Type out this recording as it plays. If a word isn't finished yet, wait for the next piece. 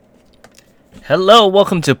Hello,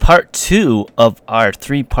 welcome to part 2 of our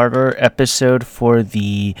 3-parter episode for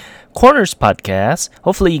the Corners podcast.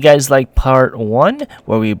 Hopefully you guys like part 1,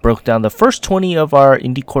 where we broke down the first 20 of our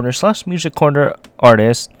Indie Corner / Music Corner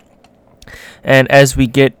artists. And as we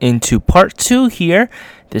get into part 2 here,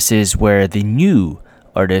 this is where the new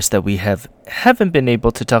artists that we haven't been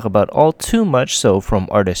able to talk about all too much, so from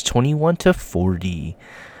artists 21 to 40.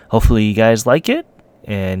 Hopefully you guys like it,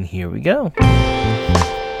 and here we go.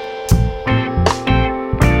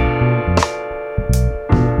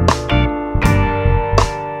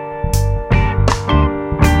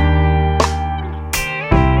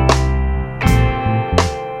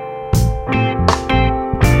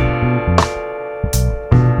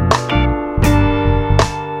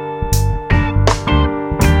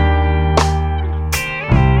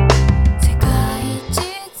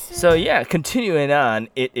 So yeah, continuing on,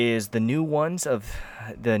 it is the new ones of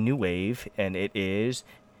the new wave, and it is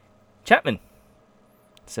Chapman.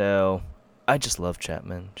 So I just love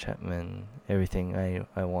Chapman. Everything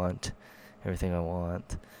I want. Everything I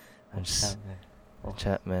want.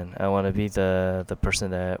 Chapman. I want to be the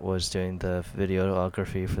person that was doing the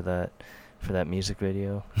videography for that music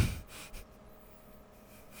video.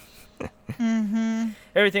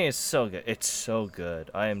 Everything is so good. It's so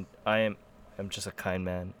good. I'm Just a Kind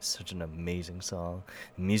Man. It's such an amazing song.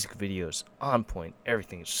 The music video is on point.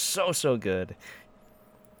 Everything is so good.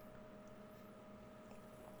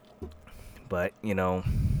 But,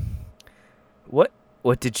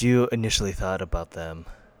 what did you initially thought about them,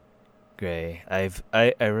 Gray? I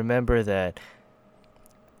remember that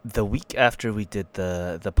the week after we did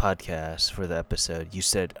the podcast for the episode, you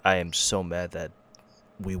said, I am so mad that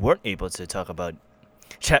we weren't able to talk about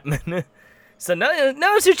Chapman. So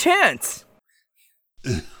now's your chance.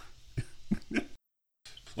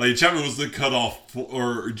 Like Chapman was the cutoff,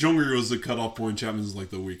 or Jungri was the cutoff point. Chapman's like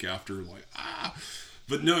the week after,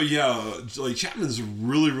 but no, yeah, like Chapman's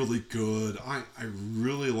really good. I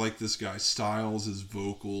really like this guy's styles, his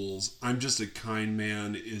vocals. I'm Just a Kind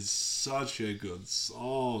Man is such a good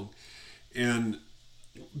song. And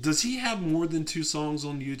does he have more than 2 songs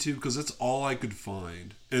on YouTube? Because that's all I could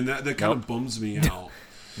find, and that kind of bums me out.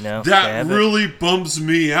 No, that really bums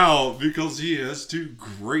me out because he has 2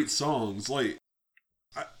 great songs. Like,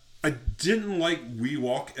 I didn't like We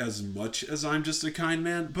Walk as much as I'm Just a Kind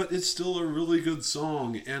Man, but it's still a really good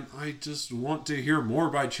song, and I just want to hear more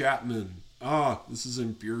by Chapman. This is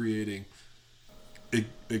infuriating. A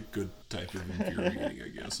good type of infuriating, I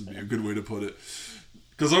guess, would be a good way to put it.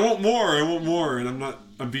 Because I want more, and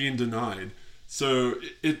I'm being denied. So,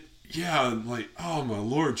 oh my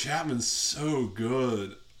lord, Chapman's so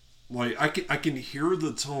good. Like, I can hear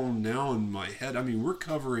the tone now in my head. I mean, we're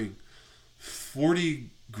covering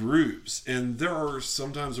 40 groups, and there are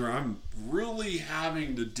sometimes where I'm really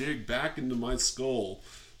having to dig back into my skull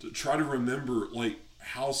to try to remember, like,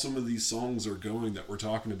 how some of these songs are going that we're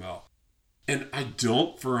talking about. And I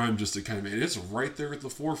don't for I'm Just a Kind Man. It's right there at the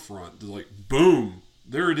forefront. Like, boom,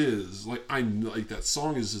 there it is. Like, I like that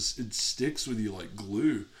song is just, it sticks with you like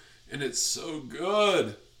glue, and it's so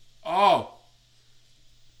good.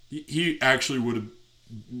 He actually would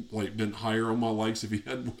have been higher on my likes if he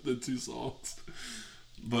had more than 2 songs.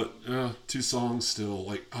 But 2 songs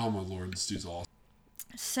still, oh my lord, this dude's awesome.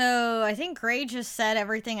 So I think Gray just said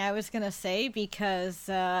everything I was gonna say because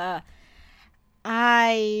I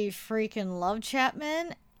freaking love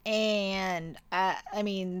Chapman, and I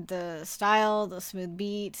mean the style, the smooth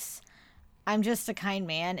beats. I'm Just a Kind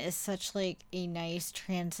Man is such a nice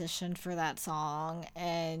transition for that song,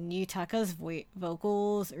 and Yutaka's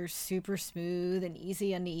vocals are super smooth and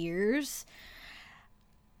easy on the ears.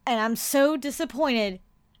 And I'm so disappointed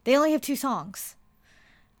they only have 2 songs.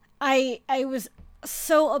 I was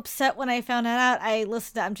so upset when I found that out. I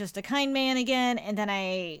listened to I'm Just a Kind Man again, and then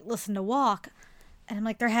I listened to Walk, and I'm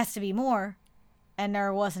like, there has to be more. And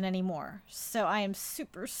there wasn't any more. So I am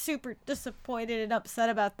super disappointed and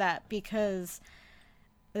upset about that because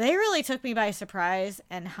they really took me by surprise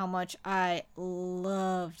and how much I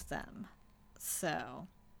loved them. So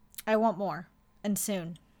I want more, and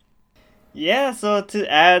soon. Yeah, so to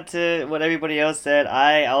add to what everybody else said,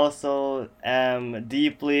 I also am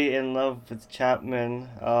deeply in love with Chapman.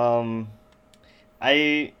 I'm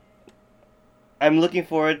looking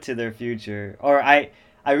forward to their future, or I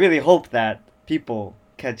really hope that people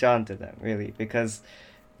catch on to them, really, because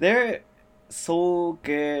they're so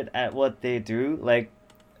good at what they do. Like,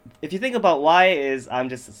 if you think about why is I'm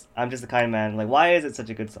Just a Kind Man, like, why is it such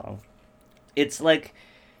a good song? It's like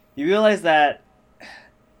you realize that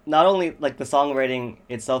not only like the songwriting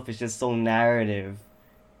itself is just so narrative,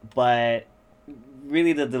 but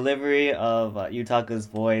really the delivery of Yutaka's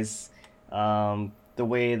voice, The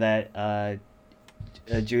way that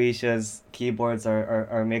Juisha's keyboards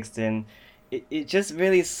are mixed in, it just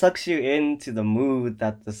really sucks you into the mood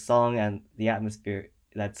that the song and the atmosphere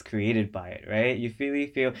that's created by it, right? You really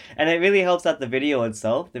feel, and it really helps that the video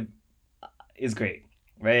itself is great,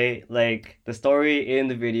 right? Like the story in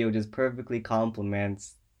the video just perfectly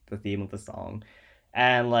complements the theme of the song,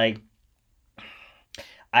 and like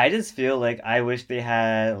I just feel like I wish they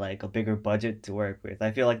had like a bigger budget to work with.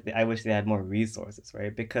 I feel like I wish they had more resources,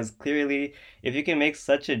 right? Because clearly, if you can make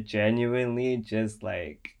such a genuinely just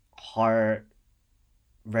like heart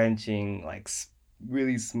wrenching, like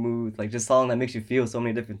really smooth, like just song that makes you feel so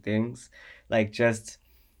many different things, like just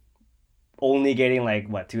only getting like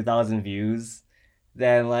what 2,000 views,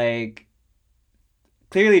 then like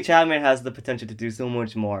clearly Chapman has the potential to do so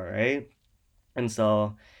much more, right? And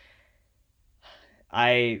so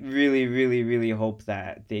I really, really, really hope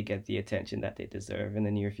that they get the attention that they deserve in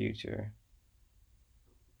the near future.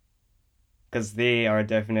 Because they are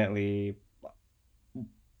definitely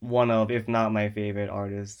one of, if not my favorite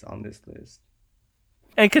artists on this list.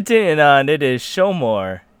 And continuing on, it is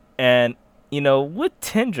Showmore. And, with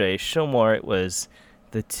Tendre, Showmore was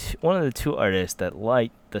one of the two artists that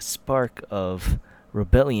light the spark of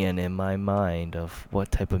rebellion in my mind of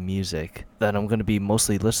what type of music that I'm going to be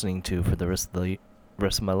mostly listening to for the rest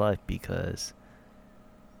of my life, because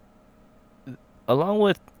along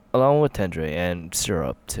with Tendre and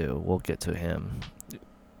Syrup too, we'll get to him.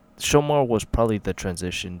 Showmore was probably the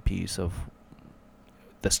transition piece of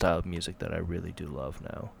the style of music that I really do love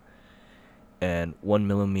now. And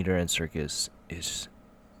 1mm and Circus is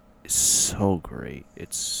so great.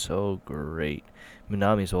 It's so great.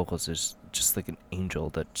 Minami's vocals is just like an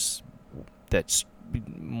angel that's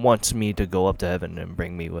wants me to go up to heaven and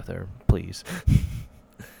bring me with her, please.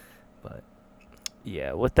 But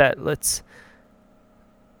yeah, with that, let's.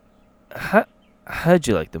 How'd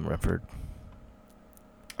you like them, Renford?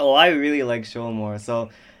 Oh, I really like Showmore. So,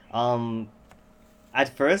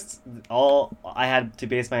 at first, all I had to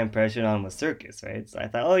base my impression on was Circus, right? So I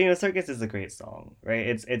thought, Circus is a great song, right?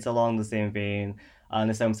 It's along the same vein,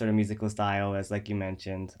 the same sort of musical style as, like you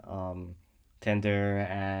mentioned, Tender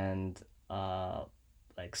and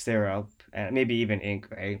like Syrup and maybe even Ink,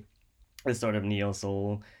 right? This sort of neo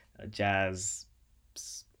soul, jazz,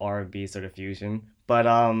 R&B sort of fusion. But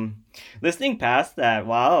listening past that,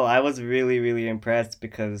 wow, I was really really impressed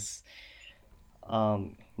because Nezu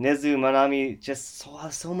Manami just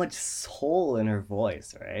has so much soul in her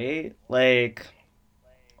voice, right? Like,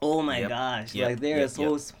 oh my gosh, like they're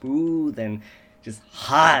so smooth and just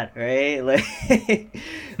hot, right? Like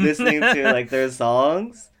listening to like their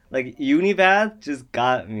songs, like Unibath just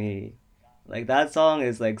got me. Like that song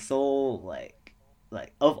is like so like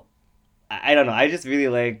of I don't know. I just really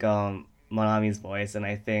like Manami's voice, and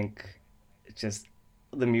I think just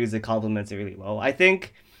the music complements it really well. I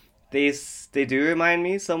think they do remind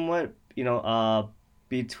me somewhat,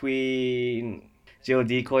 between Jill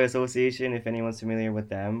Decoy Association, if anyone's familiar with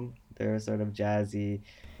them. They're a sort of jazzy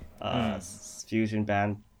fusion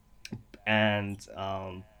band, and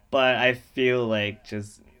but I feel like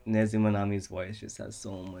just Nezu Manami's voice just has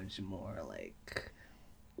so much more like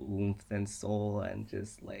oomph and soul and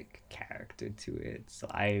just like character to it. So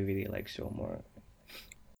I really like Showmore.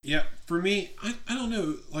 Yeah, for me, I don't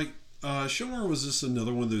know, like Showmore was just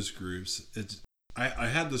another one of those groups I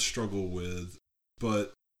had to struggle with,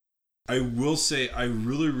 but I will say I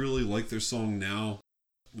really really like their song now,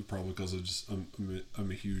 probably because I'm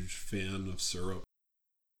a huge fan of Syrup.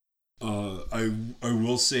 I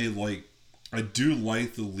will say, like, I do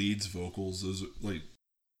like the lead's vocals. Those, like,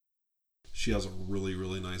 she has a really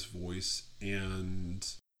really nice voice, and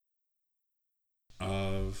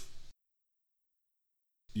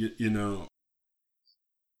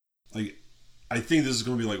like, I think this is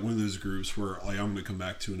going to be like one of those groups where like I'm going to come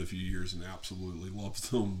back to in a few years and absolutely love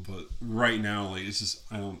them. But right now, like, it's just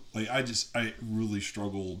I really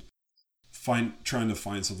struggled trying to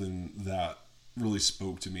find something that really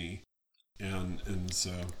spoke to me, and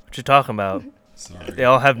so. What you talking about? Sorry.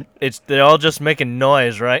 They're all just making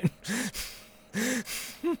noise, right?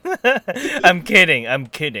 I'm kidding. I'm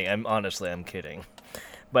kidding.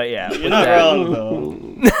 But yeah, you're not wrong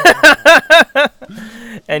though.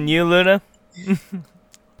 And you, Luna?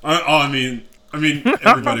 I mean,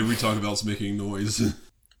 everybody we talk about is making noise.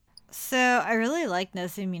 So I really like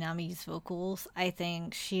Nezu Minami's vocals. I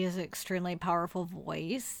think she has an extremely powerful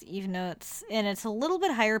voice, even though it's a little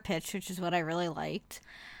bit higher pitched, which is what I really liked.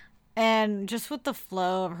 And just with the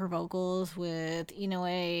flow of her vocals with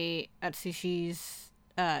Inoue Atsushi's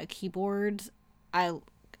keyboards, I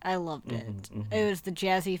loved it. Mm-hmm. It was the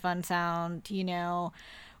jazzy fun sound,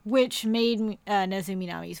 which made Nezu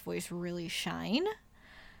Minami's voice really shine.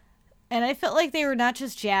 And I felt like they were not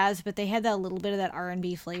just jazz, but they had that little bit of that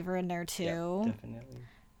R&B flavor in there too. Yeah, definitely.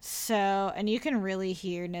 So, and you can really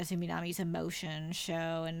hear Nezu Minami's emotion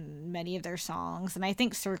show in many of their songs, and I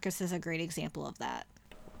think Circus is a great example of that.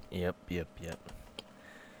 Yep.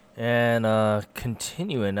 And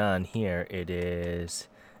continuing on here, it is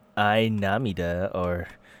Ai Namida, or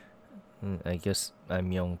I guess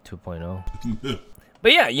Aimyon 2.0.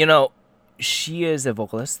 But yeah, she is a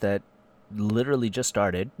vocalist that literally just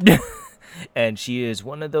started. And she is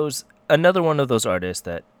another one of those artists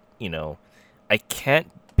that, I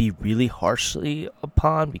can't be really harshly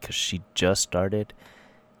upon because she just started.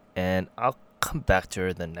 And I'll come back to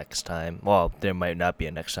her the next time. Well, there might not be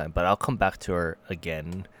a next time, but I'll come back to her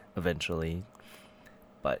again eventually.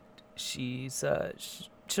 But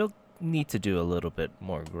she'll need to do a little bit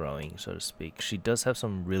more growing, so to speak. She does have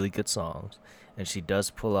some really good songs, and she does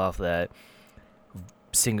pull off that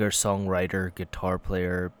singer, songwriter, guitar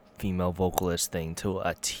player, female vocalist thing to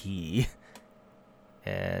a T.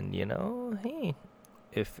 And hey,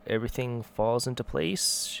 if everything falls into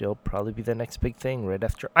place, she'll probably be the next big thing right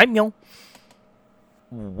after Aimyon.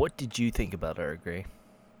 What did you think about her, Gray?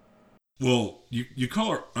 Well, you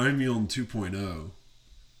call her Aimyon 2.0.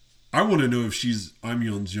 I want to know if she's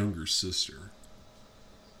Aimyon's younger sister.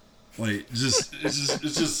 Like, it's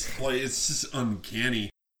just uncanny.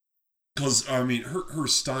 Because, I mean, her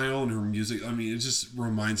style and her music, I mean, it just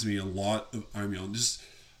reminds me a lot of Aimyon. Just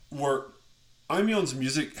where Aimyon's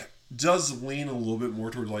music does lean a little bit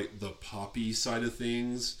more toward, like, the poppy side of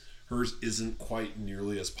things. Hers isn't quite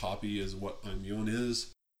nearly as poppy as what Aimyon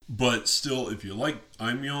is. But still, if you like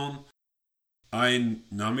Aimyon, Ai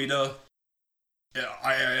Namida,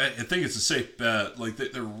 I think it's a safe bet. Like,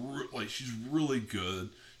 she's really good.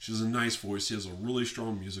 She has a nice voice. She has a really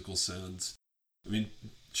strong musical sense. I mean,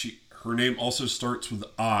 her name also starts with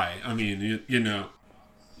I. I mean,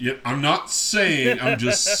 Yeah, I'm not saying. I'm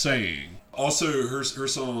just saying. Also, her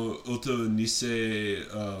song Oto Nise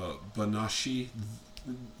Banashi,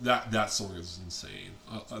 that song is insane.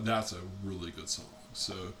 That's a really good song.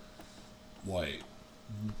 So, like,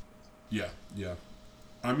 yeah.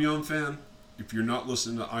 I'm a Young fan. If you're not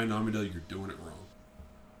listening to Ai Namida, you're doing it wrong.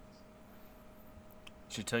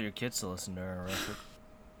 You should tell your kids to listen to her record.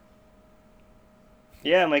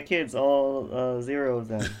 Yeah, my kids, all 0 of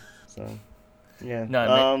them. So, yeah.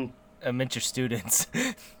 No, I meant your students.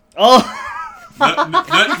 Oh!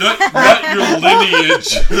 not your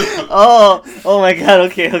lineage. Oh my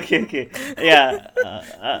god, okay. Yeah,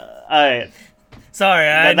 alright. Sorry,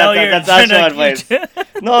 I know you're that's trying to advice.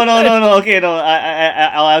 No, okay, no,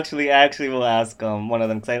 I actually will ask one of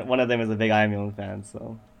them, because one of them is a big Aimyon fan,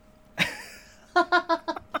 so.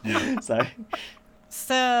 Yeah. Sorry.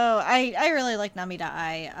 So I really like Namida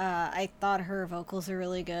Ai. I thought her vocals are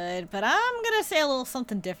really good, but I'm gonna say a little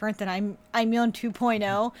something different than Aimyon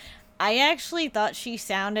 2.0. I actually thought she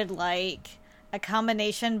sounded like a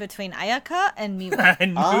combination between Ayaka and Miwa.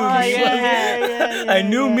 I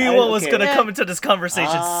knew Miwa was gonna come into this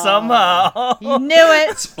conversation somehow. You knew it.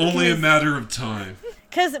 It's only a matter of time.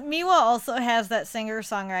 Because Miwa also has that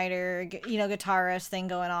singer-songwriter, guitarist thing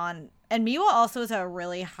going on. And Miwa also has a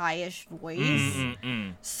really high-ish voice.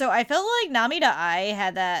 So I felt like Namida Ai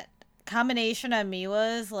had that combination of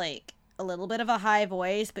Miwa's, like, a little bit of a high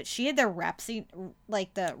voice, but she had the rapsy, like,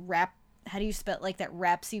 how do you spell, like, that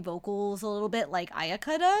rapsy vocals a little bit like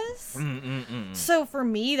Ayaka does. So for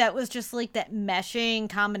me, that was just, like, that meshing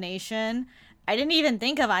combination. I didn't even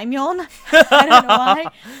think of Aimyon. I don't know why.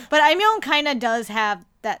 But Aimyon kind of does have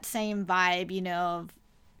that same vibe, of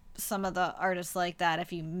some of the artists like that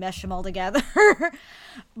if you mesh them all together.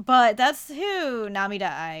 But that's who Namida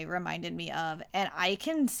Ai reminded me of. And I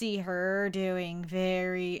can see her doing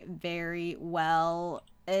very, very well,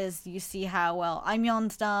 as you see how well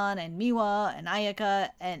Aimyon's done, and Miwa, and Ayaka,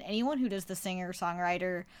 and anyone who does the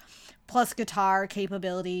singer-songwriter plus guitar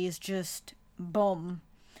capabilities, just boom.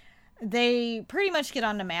 They pretty much get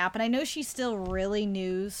on the map, and I know she's still really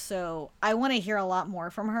new, so I want to hear a lot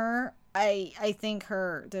more from her. I think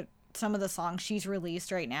some of the songs she's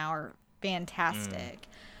released right now are fantastic.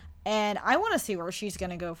 And I want to see where she's going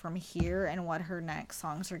to go from here and what her next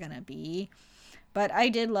songs are going to be. But I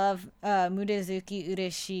did love Mudezuki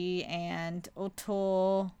Ureshi and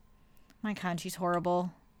Oto... My kanji's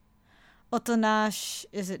horrible. Otonash...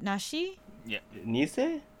 Is it Nashi? Yeah.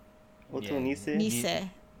 Nise? Oto Nise? Nise.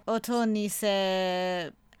 Oto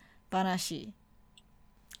Nise Banashi.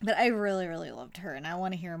 But I really, really loved her, and I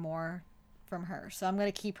want to hear more from her. So I'm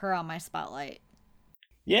going to keep her on my spotlight.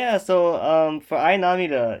 Yeah, so for Ai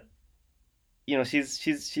Namida,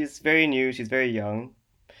 she's very new, she's very young.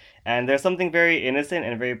 And there's something very innocent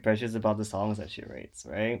and very precious about the songs that she writes,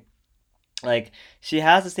 right? Like she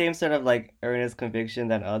has the same sort of like earnest conviction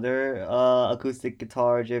that other acoustic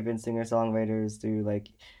guitar driven singer songwriters do, like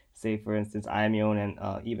say for instance Aimyon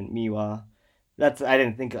and even Miwa. That's I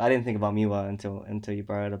didn't think about Miwa until you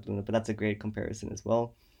brought it up, Luna, but that's a great comparison as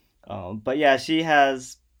well. But yeah, she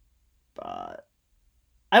has uh,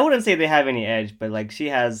 I wouldn't say they have any edge, but like she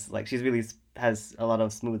has like she's really has a lot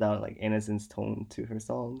of smooth out like innocence tone to her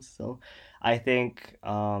songs. So I think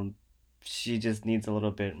she just needs a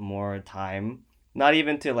little bit more time. Not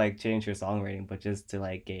even to like change her songwriting, but just to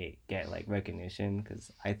like get like recognition,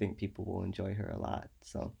 because I think people will enjoy her a lot.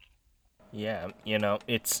 So Yeah,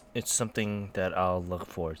 it's something that I'll look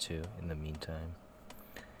forward to in the meantime.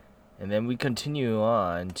 And then we continue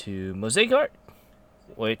on to Mosaic Art,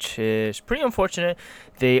 which is pretty unfortunate.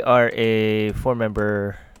 They are a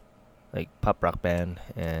four-member like pop rock band,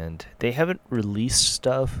 and they haven't released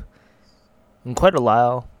stuff in quite a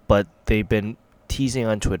while, but they've been teasing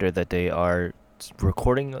on Twitter that they are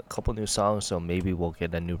recording a couple new songs, so maybe we'll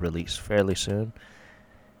get a new release fairly soon.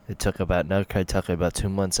 It took about 2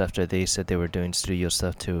 months after they said they were doing studio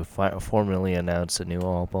stuff to formally announce a new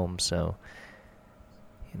album, so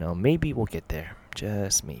maybe we'll get there,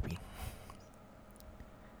 just maybe.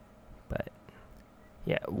 But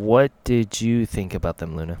yeah, what did you think about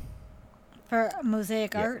them, Luna? For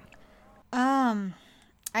Mosaic Yeah. Art,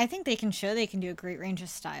 I think they can do a great range of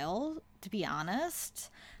style, to be honest,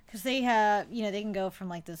 because they have, they can go from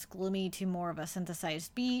like this gloomy to more of a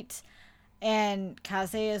synthesized beat. And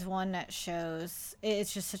Kaze is one that shows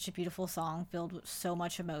it's just such a beautiful song filled with so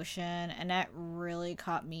much emotion, and that really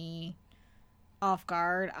caught me off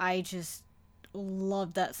guard. I just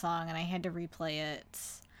loved that song, and I had to replay it.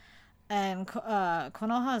 And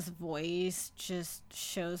Konoha's voice just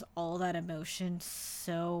shows all that emotion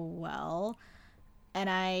so well, and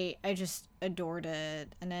I just adored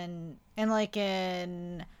it. And like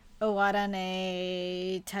in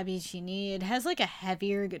Owarane Tabichini, it has like a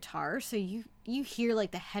heavier guitar, so you hear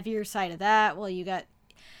like the heavier side of that. Well, you got,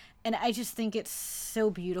 and I just think it's so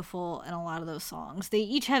beautiful in a lot of those songs. They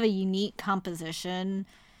each have a unique composition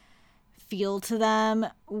feel to them,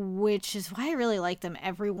 which is why I really like them.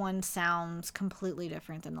 Everyone sounds completely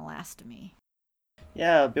different than the last to me.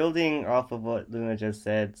 yeah, building off of what Luna just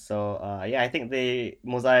said, so yeah, I think the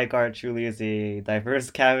Mosaic Art truly is a diverse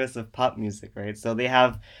canvas of pop music, right? So they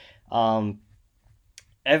have um,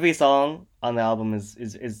 every song on the album is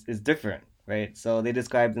different, right? So they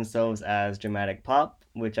describe themselves as dramatic pop,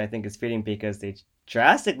 which I think is fitting because they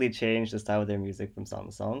drastically change the style of their music from song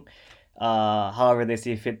to song. However, they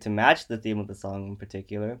see fit to match the theme of the song in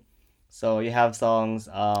particular. So you have songs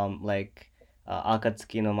like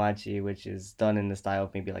Akatsuki no Machi, which is done in the style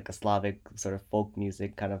of maybe like a Slavic sort of folk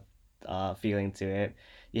music kind of feeling to it.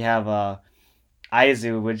 You have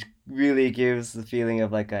Aizu, which really gives the feeling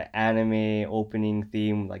of like an anime opening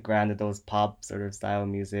theme, like grounded those pop sort of style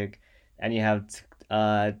music. And you have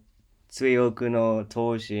Tsuyoku no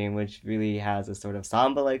Toshin, which really has a sort of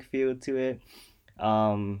samba-like feel to it.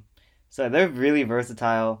 Um, so they're really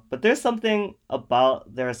versatile, but there's something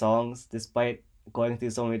about their songs, despite going through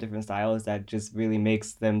so many different styles, that just really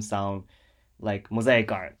makes them sound like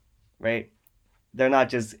Mosaic Art, right? They're not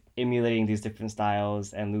just emulating these different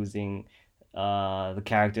styles and losing the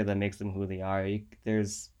character that makes them who they are.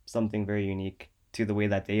 There's something very unique to the way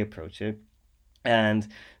that they approach it. And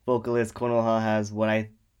vocalist Konoha has what I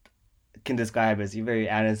can describe as very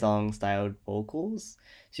Anisong styled vocals.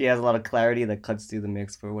 She has a lot of clarity that cuts through the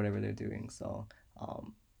mix for whatever they're doing. So,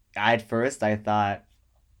 at first I thought,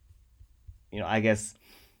 I guess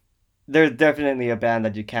they're definitely a band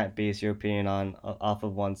that you can't base your opinion on off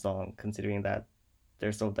of one song, considering that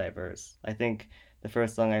they're so diverse. I think the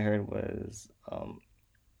first song I heard was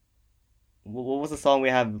what was the song we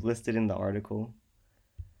have listed in the article?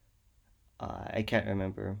 I can't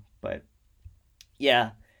remember, but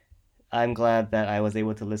yeah, I'm glad that I was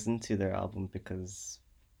able to listen to their album because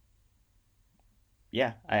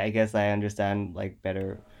yeah, I guess I understand like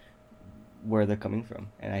better where they're coming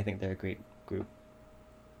from, and I think they're a great group.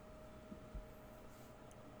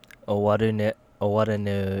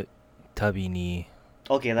 Owarane Tabi ni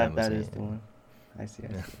Okay, that is Amazon. the one. I see. I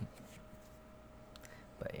Yeah. see.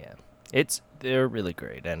 But yeah, they're really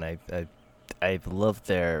great, and I've loved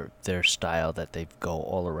their style that they go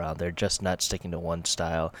all around. They're just not sticking to one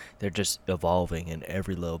style. They're just evolving in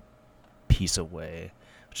every little piece of way,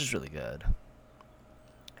 which is really good.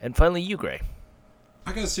 And finally, you, Gray.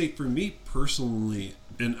 I gotta say, for me personally,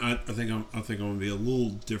 and I think I'm gonna be a little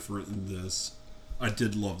different in this. I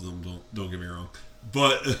did love them. Don't get me wrong,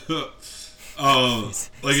 but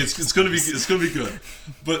Like it's gonna be good.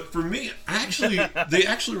 But for me, they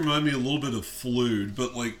actually remind me a little bit of Fluid,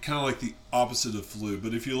 but like kind of like the opposite of Fluid.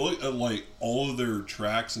 But if you look at like all of their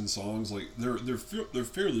tracks and songs, like they're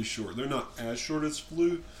fairly short. They're not as short as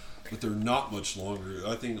Fluid, but they're not much longer.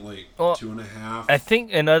 I think like 2.5. I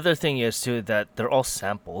think another thing is too that they're all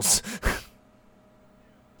samples.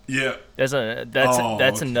 Yeah, that's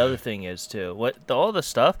okay. another thing is too. All the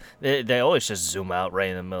stuff they always just zoom out right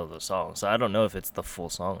in the middle of the song. So I don't know if it's the full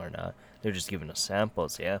song or not. They're just giving us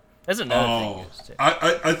samples. Yeah, that's another thing. Is too.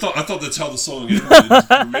 I thought that's how the song ended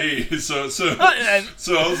for me. So I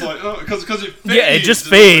was like, oh, because it fades. Yeah, it just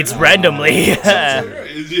fades randomly.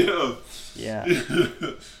 Yeah.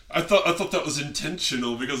 I thought that was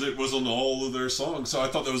intentional because it was on all of their songs. So I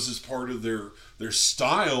thought that was just part of their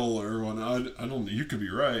style or whatnot. I don't know. You could be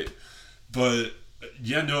right, but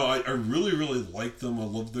yeah, no, I really like them. I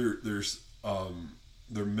love their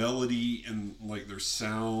melody and like their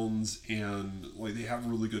sounds, and like they have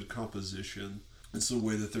really good composition. It's the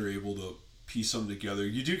way that they're able to piece them together.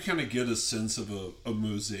 You do kind of get a sense of a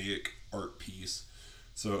mosaic art piece.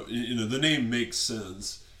 So the name makes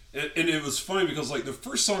sense. And it was funny because like the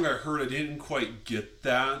first song I heard, I didn't quite get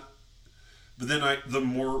that, but then the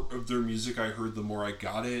more of their music I heard, the more I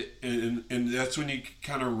got it, and that's when you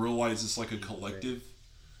kind of realize it's like a collective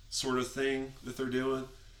sort of thing that they're doing,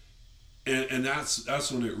 and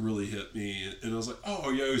that's when it really hit me, and I was like, oh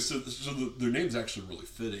yeah, so their name's actually really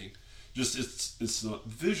fitting. Just it's not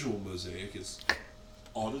visual mosaic, it's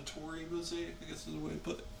auditory mosaic, I guess is the way to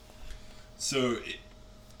put it. So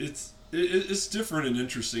it's different and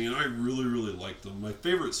interesting, and I really like them. My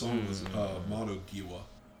favorite song was Mato Giwa.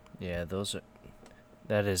 Yeah,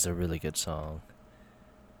 that is a really good song.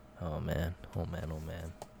 Oh man.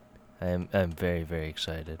 I'm very, very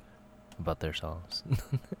excited about their songs.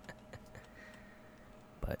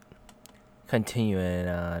 But continuing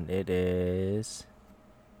on, it is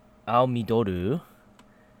Aomidoru.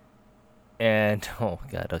 And oh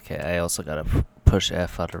god, okay, I also gotta push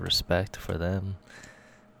F out of respect for them.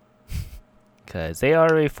 Because they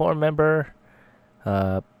are a 4-member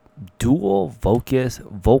dual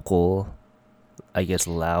vocal, I guess,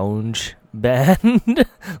 lounge band,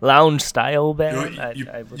 lounge style band.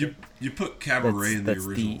 You put cabaret in the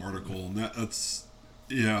original article, and that's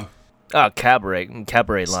yeah. Oh, cabaret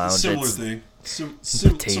lounge. Similar thing.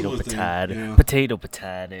 Potato potato. Yeah. Potato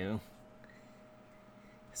potato.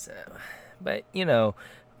 So, but the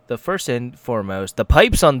first and foremost, the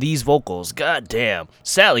pipes on these vocals. God damn,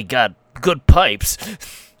 Sally got good pipes.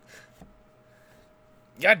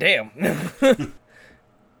 God damn.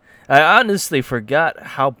 I honestly forgot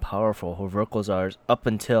how powerful her vocals are up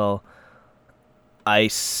until I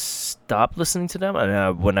stopped listening to them,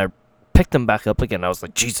 and when I picked them back up again, I was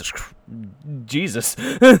like, Jesus.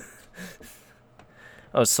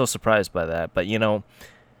 I was so surprised by that, but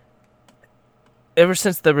ever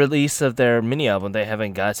since the release of their mini album, they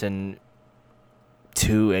haven't gotten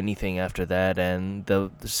to anything after that, and the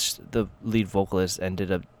lead vocalist ended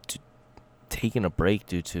up taking a break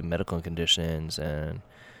due to medical conditions, and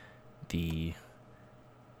the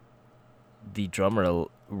drummer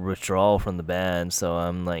withdrawal from the band. So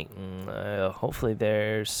I'm like, hopefully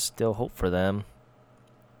there's still hope for them.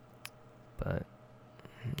 But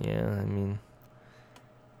yeah, I mean,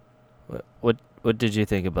 what did you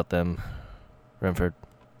think about them, Renford?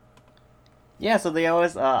 Yeah, so they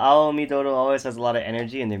always Aomidoru always has a lot of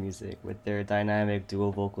energy in their music with their dynamic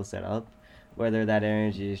dual vocal setup. Whether that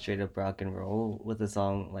energy is straight up rock and roll with a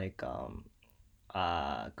song like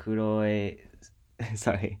Kuroi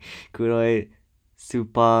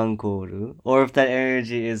Supankoru, or if that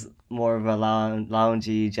energy is more of a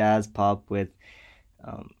loungy jazz pop with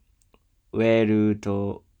Weru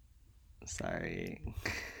to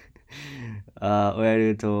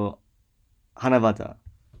Hanabata.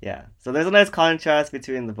 Yeah, so there's a nice contrast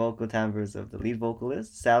between the vocal timbres of the lead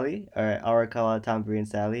vocalist, Sally, or Arakawa Tambourine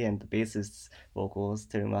Sally, and the bassist's vocals,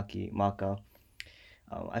 Terumaki Maka.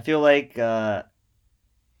 I feel like Sally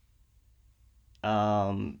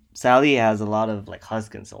has a lot of like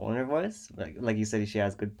husk and soul in her voice. Like you said, she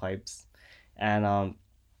has good pipes. And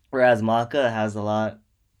whereas Maka has a lot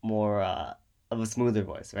more of a smoother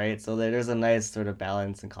voice, right? So there's a nice sort of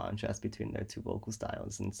balance and contrast between their two vocal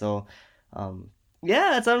styles. And so...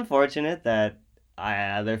 yeah, it's unfortunate that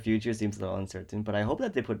their future seems a little uncertain, but I hope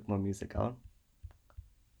that they put more music out.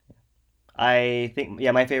 I think,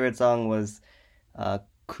 my favorite song was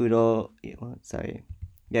Kuro... Sorry.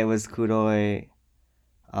 Yeah, it was Kuroi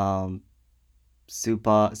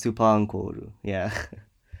Super Encore. Yeah.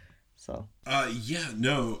 So. Yeah,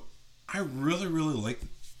 no. I really like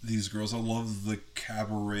these girls. I love the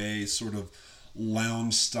cabaret sort of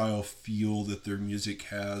lounge style feel that their music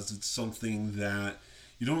has. It's something that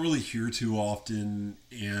you don't really hear too often,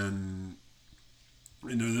 and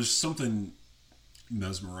there's something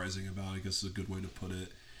mesmerizing about it, I guess is a good way to put it.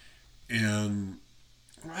 And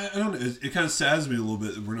I don't know, it kind of saddens me a little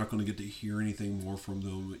bit that we're not going to get to hear anything more from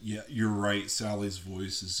them. Yeah, you're right, Sally's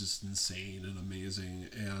voice is just insane and amazing,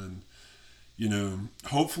 and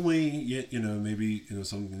hopefully, maybe,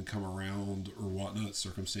 something can come around or whatnot.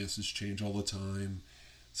 Circumstances change all the time.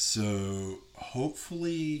 So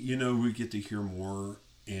hopefully, we get to hear more.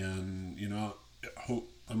 And,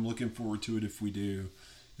 I'm looking forward to it if we do.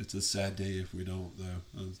 It's a sad day if we don't, though.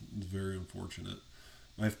 It's very unfortunate.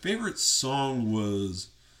 My favorite song was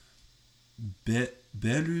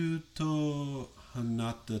Beru to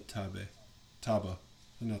Hanata Taba.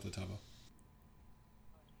 Hanata Taba.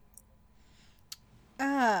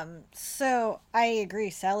 So I agree.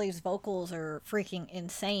 Sally's vocals are freaking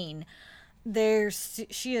insane.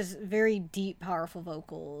 She has very deep, powerful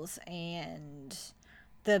vocals, and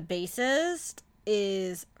the bassist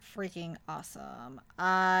is freaking awesome.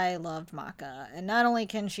 I loved Maka, and not only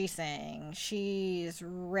can she sing, she's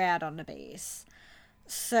rad on the bass.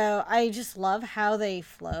 So I just love how they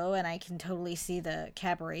flow, and I can totally see the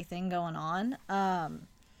cabaret thing going on. I'm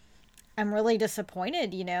really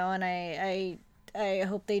disappointed, and I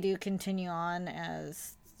hope they do continue on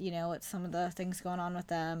as, with some of the things going on with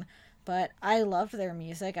them. But I loved their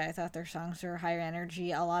music. I thought their songs were higher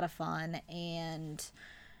energy, a lot of fun, and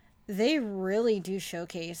they really do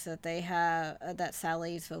showcase that they have that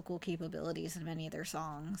Sally's vocal capabilities in many of their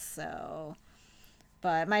songs. So,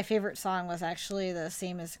 but my favorite song was actually the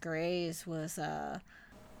same as Gray's was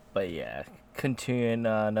But yeah, continuing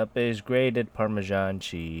on up is grated Parmesan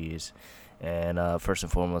cheese. And first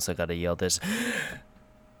and foremost, I gotta yell this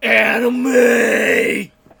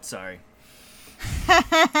anime. Sorry,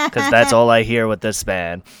 because that's all I hear with this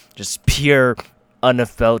band, just pure,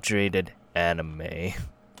 unadulterated anime.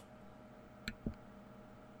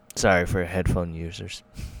 Sorry for headphone users.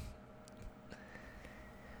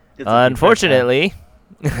 Unfortunately,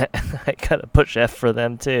 I gotta push F for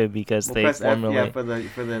them too because we'll they press formerly F, for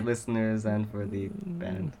the listeners and for the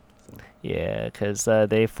band. So. Yeah, because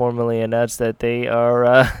they formally announced that they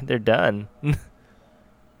are they're done.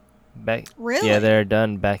 Really? Yeah, they're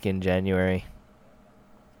done back in January.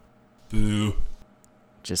 Boo.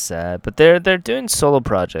 Just sad, but they're doing solo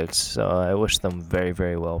projects, so I wish them very,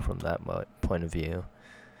 very well from that point of view.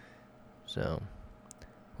 So,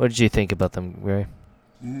 what did you think about them, Gray?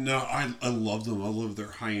 No, I love them. I love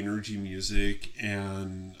their high energy music,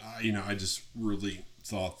 and I just really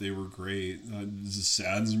thought they were great. It just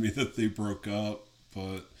saddens me that they broke up,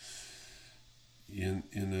 but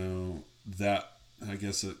that, I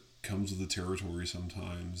guess it comes with the territory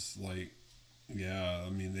sometimes. Like, yeah, I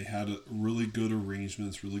mean, they had really good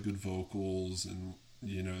arrangements, really good vocals, and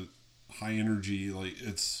high energy. Like,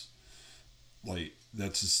 it's like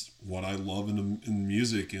that's just what I love in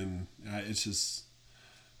music, and it's just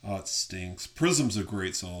it stinks. Prism's a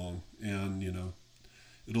great song, and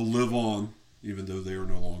it'll live on even though they are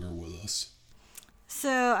no longer with us.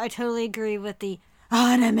 So I totally agree with the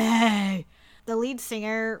anime. The lead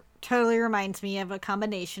singer totally reminds me of a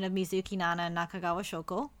combination of Mizuki Nana and Nakagawa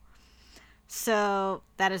Shoko. So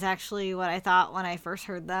that is actually what I thought when I first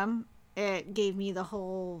heard them. It gave me the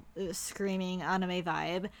whole screaming anime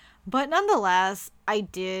vibe. But nonetheless, I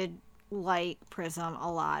did like Prism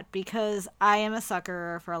a lot because I am a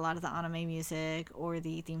sucker for a lot of the anime music or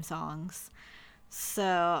the theme songs.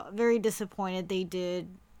 So very disappointed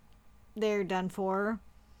they're done for.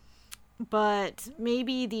 But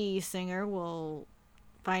maybe the singer will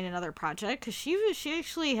find another project because she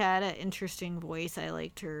actually had an interesting voice. I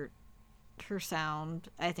liked her sound.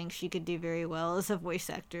 I think she could do very well as a voice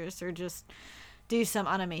actress or just do some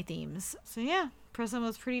anime themes. So yeah, Prism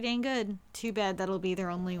was pretty dang good. Too bad that'll be their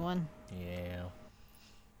only one.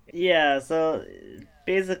 Yeah, so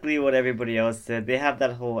basically what everybody else said, they have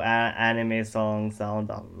that whole anime song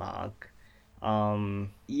sound on lock.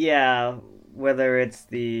 Yeah, whether it's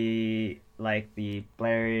the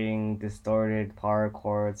blaring, distorted power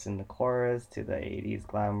chords in the chorus to the 80s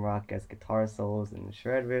glam rock as guitar solos and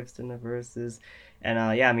shred riffs in the verses. And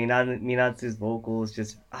Minatsu's vocals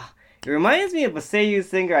just... it reminds me of a Seiyu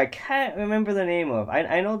singer I can't remember the name of.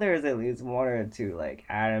 I know there's at least one or two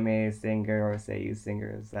anime singer or Seiyu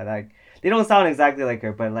singers that they don't sound exactly like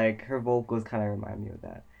her, but her vocals kind of remind me of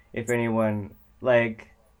that. If anyone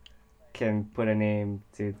can put a name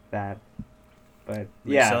to that, but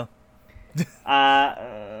yeah.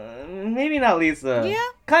 Maybe not Lisa. Yeah.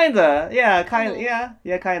 Kinda. Yeah. Kinda.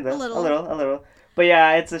 Yeah. Kinda. A little. A little. But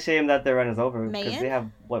yeah, it's a shame that their run is over because Man? they have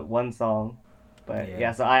what one song. But Yeah.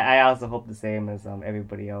 yeah, so I also hope the same as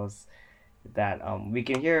everybody else that we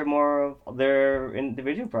can hear more of their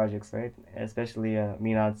individual projects, right? Especially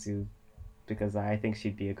Minatsu because I think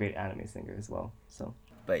she'd be a great anime singer as well. So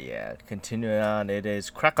But yeah, continuing on, it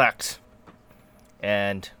is Cracklax.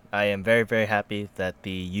 And I am very, very happy that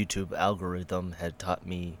the YouTube algorithm had taught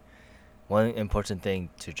me one important thing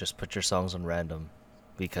to just put your songs on random.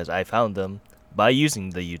 Because I found them by using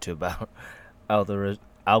the YouTube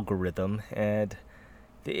algorithm. And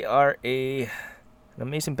they are an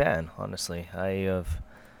amazing band, honestly.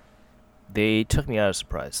 They took me out of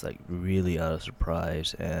surprise, like really out of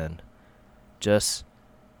surprise. And just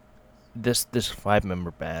this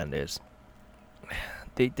 5-member band is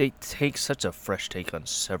they take such a fresh take on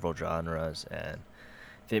several genres, and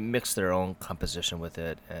they mix their own composition with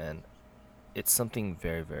it, and it's something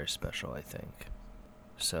very, very special, I think.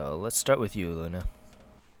 So let's start with you, Luna.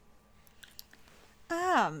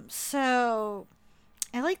 So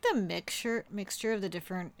I like the mixture of the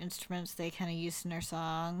different instruments they kind of use in their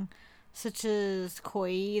song, such as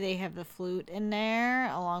koi. They have the flute in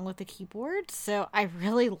there along with the keyboard. So I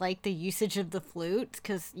really like the usage of the flute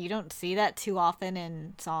because you don't see that too often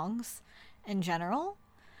in songs in general.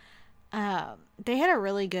 They had a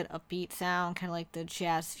really good upbeat sound, kind of like the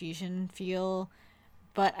jazz fusion feel.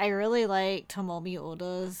 But I really like Tomomi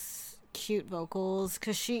Oda's cute vocals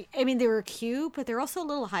because I mean, they were cute, but they're also a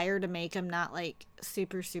little higher to make them not like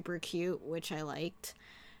super, super cute, which I liked.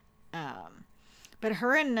 But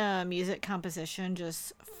her and music composition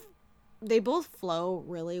they both flow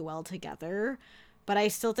really well together. But I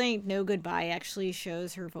still think No Goodbye actually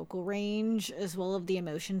shows her vocal range as well as the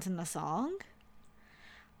emotions in the song.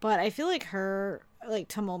 But I feel like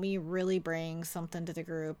Tomomi really brings something to the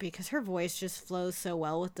group because her voice just flows so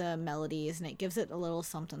well with the melodies and it gives it a little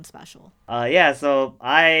something special. yeah, so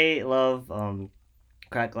I love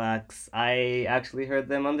Cracklax. I actually heard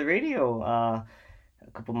them on the radio a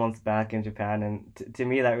couple months back in Japan, and to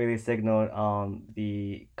me that really signaled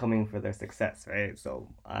the coming for their success, right? So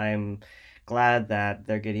I'm glad that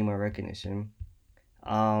they're getting more recognition.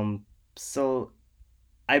 So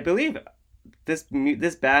I believe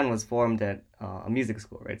this band was formed at a music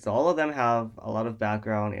school, right? So all of them have a lot of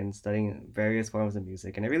background in studying various forms of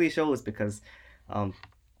music, and it really shows because um,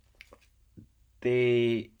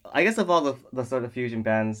 I guess of all the sort of fusion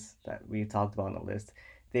bands that we talked about on the list,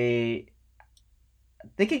 they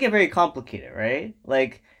they can get very complicated, right?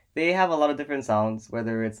 Like they have a lot of different sounds,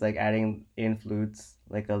 whether it's like adding in flutes,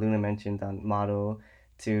 like Luna mentioned on Mado,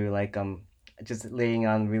 to like just laying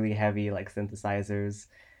on really heavy like synthesizers.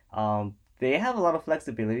 They have a lot of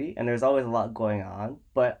flexibility, and there's always a lot going on,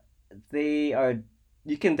 but they are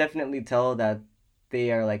you can definitely tell that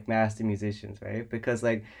they are like master musicians, right? Because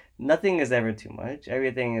like nothing is ever too much.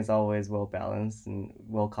 Everything is always well balanced and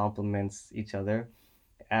well complements each other.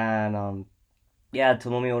 And yeah,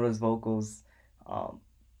 Tomomi Oda's vocals um,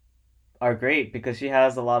 are great because she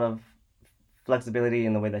has a lot of flexibility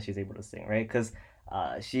in the way that she's able to sing, right? Because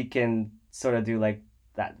she can sort of do like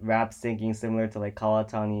that rap singing similar to like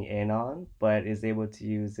Kawatani Enon, but is able to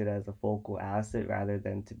use it as a focal asset rather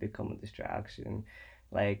than to become a distraction.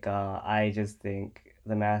 Like I just think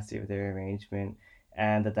the mastery of their arrangement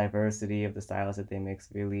and the diversity of the styles that they mix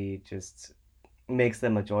really just makes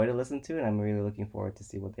them a joy to listen to, and I'm really looking forward to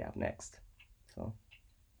see what they have next. So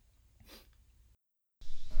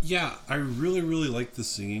Yeah, I really, really like the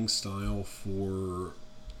singing style for.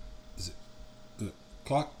 Is it the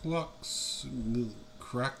Clocklocks?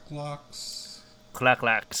 Cracklocks?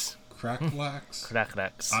 Cracklax. Cracklacks?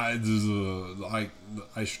 Cracklax.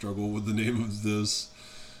 I struggle with the name of this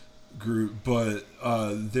group, but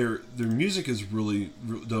their music is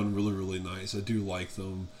done really, really nice. I do like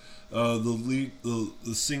them. The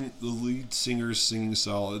lead singer's singing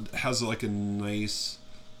style, it has like a nice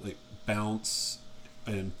like bounce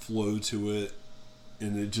and flow to it,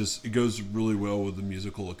 and it goes really well with the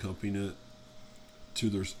musical accompaniment to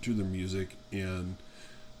their music, and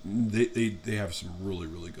they have some really,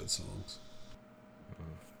 really good songs.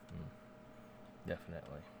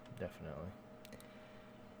 Definitely. Definitely.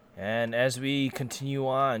 And as we continue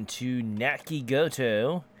on to Naki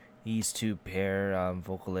Goto, these two pair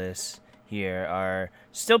vocalists here are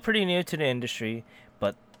still pretty new to the industry,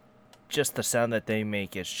 but just the sound that they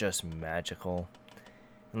make is just magical.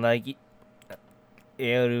 Like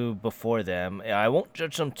Eru before them, I won't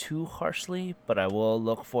judge them too harshly, but I will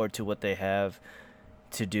look forward to what they have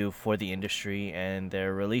to do for the industry, and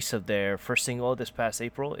their release of their first single this past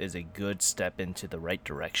April is a good step into the right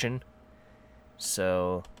direction.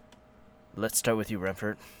 So let's start with you,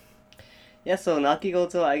 Renford. Yeah, so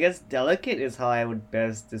Nakigoto, I guess delicate is how I would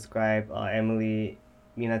best describe Emily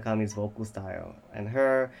Minakami's vocal style. And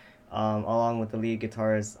her, along with the lead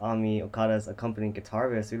guitarist Ami Okada's accompanying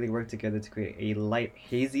guitarist, really work together to create a light,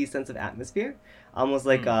 hazy sense of atmosphere. Almost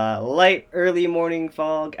like a light early morning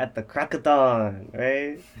fog at the crack of dawn,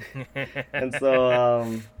 right? And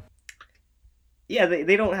so, yeah,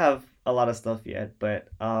 they don't have a lot of stuff yet, but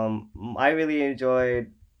I really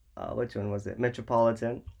enjoyed, which one was it?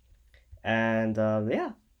 Metropolitan. And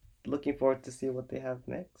yeah, looking forward to see what they have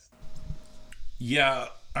next. Yeah,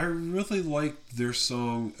 I really liked their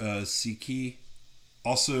song Siki.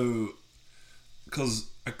 Also, because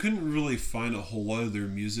I couldn't really find a whole lot of their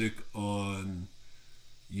music on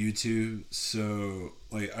YouTube, so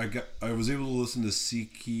like I was able to listen to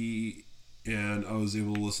Siki, and I was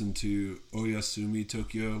able to listen to Oyasumi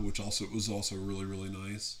Tokyo, which was also really really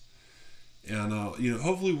nice. And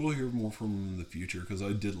hopefully we'll hear more from them in the future because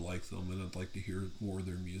I did like them, and I'd like to hear more of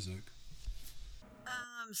their music.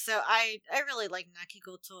 So I really like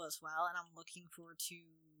Nakigoto as well, and I'm looking forward to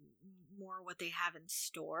more what they have in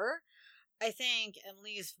store. I think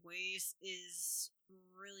Emily's voice is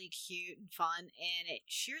really cute and fun, and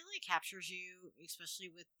she really captures you, especially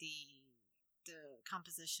with the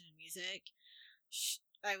composition and music.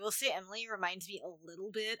 I will say Emily reminds me a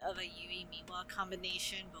little bit of a Yui Miwa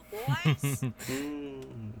combination vocal wise.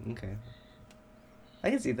 Okay. I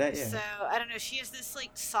can see that, yeah. So I don't know. She has this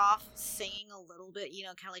like soft singing a little bit,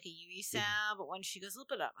 kind of like a Yui sound. But when she goes a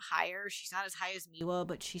little bit up higher, she's not as high as Miwa,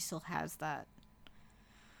 but she still has that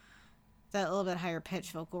little bit higher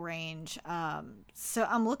pitch vocal range. So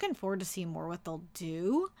I'm looking forward to seeing more what they'll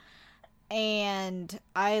do. And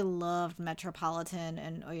I loved Metropolitan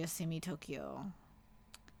and Oyasumi Tokyo.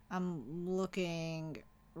 I'm looking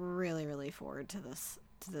really, really forward to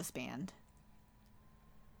this band.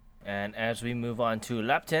 And as we move on to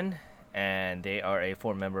Lapton, and they are a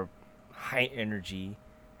 4-member high energy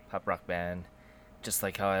pop rock band, just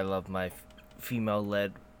like how I love my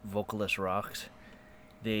female-led vocalist rocks.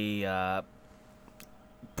 They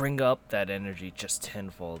bring up that energy just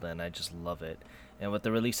tenfold, and I just love it. And with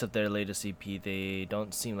the release of their latest EP, they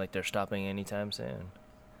don't seem like they're stopping anytime soon.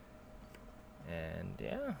 And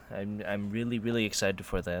yeah, I'm really really excited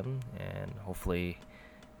for them, and hopefully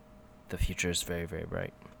the future is very very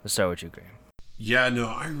bright. Let's start with you, Graham. Yeah, no,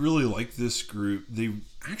 I really like this group. They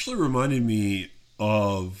actually reminded me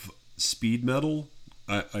of speed metal.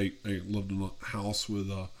 I lived in a house with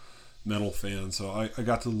a metal fan, so I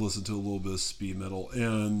got to listen to a little bit of speed metal.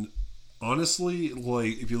 And honestly,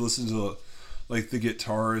 like if you listen to like the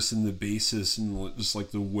guitarist and the bassist and just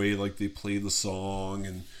like the way like they play the song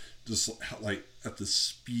and just like at the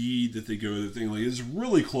speed that they go, the thing like it's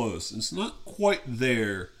really close. It's not quite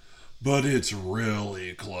there, but it's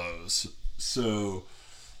really close. So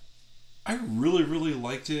I really really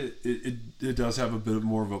liked it. It does have a bit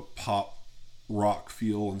more of a pop rock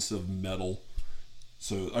feel instead of metal.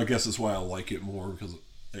 So I guess that's why I like it more, because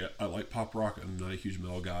I like pop rock. I'm not a huge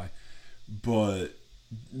metal guy, but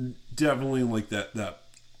definitely like that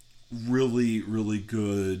really really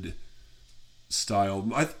good style.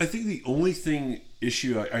 I think the only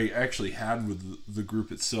issue I actually had with the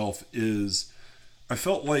group itself is I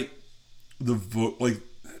felt like like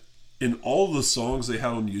in all the songs they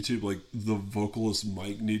had on YouTube, like the vocalist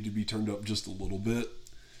mic needed to be turned up just a little bit,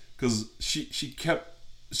 because she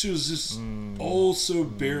was just also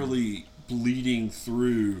barely bleeding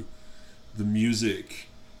through the music,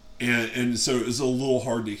 and so it was a little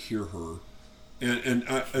hard to hear her, and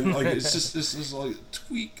like it's just like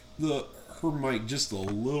tweak her mic just a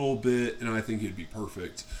little bit, and I think it'd be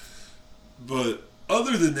perfect. But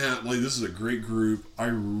other than that, like this is a great group. I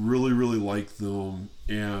really really like them,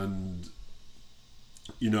 and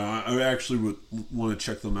I actually would want to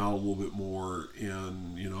check them out a little bit more,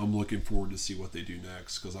 and I'm looking forward to see what they do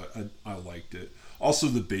next, because I liked it. Also,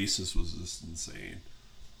 the bassist was just insane.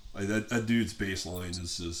 Like that dude's bass line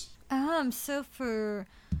is just So for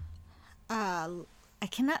I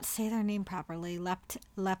cannot say their name properly.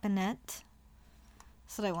 Lepinet.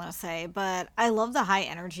 That's what I want to say, but I love the high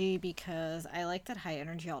energy because I like that high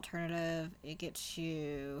energy alternative. It gets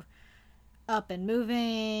you up and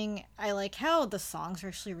moving. I like how the songs are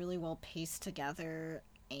actually really well paced together,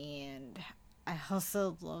 and I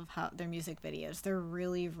also love how their music videos, they're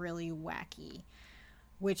really really wacky,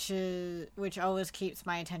 which always keeps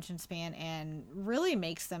my attention span and really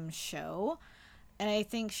makes them show. And I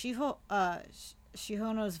think Shihono's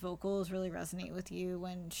vocals really resonate with you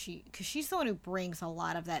because she's the one who brings a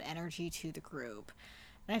lot of that energy to the group,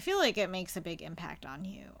 and I feel like it makes a big impact on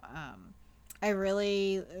you. I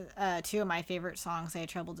really, two of my favorite songs I had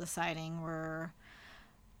trouble deciding were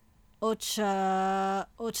Ocharaka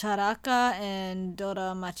and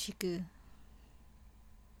Doramachiku.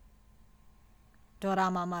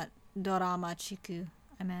 Doramachiku,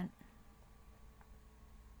 I meant.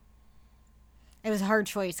 It was a hard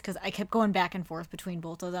choice because I kept going back and forth between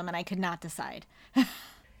both of them and I could not decide.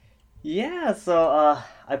 Yeah, so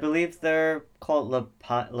I believe they're called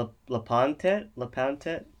Lepantet.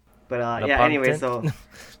 But yeah, anyway, so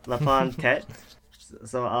Lepantet.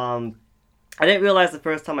 So I didn't realize the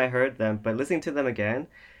first time I heard them, but listening to them again,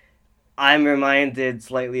 I'm reminded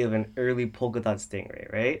slightly of an early Polka Dot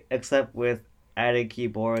Stingray, right? Except with added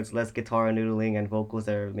keyboards, less guitar noodling, and vocals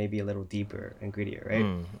that are maybe a little deeper and grittier, right?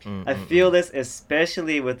 I feel this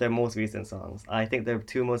especially with their most recent songs. I think their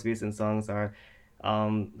two most recent songs are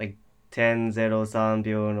like 1003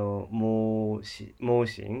 秒の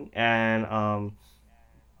Moshin and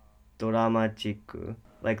Doramachiku.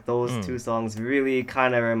 Like those two songs really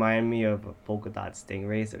kind of remind me of a Polka Dot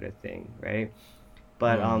Stingray sort of thing, right?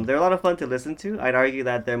 But they're a lot of fun to listen to. I'd argue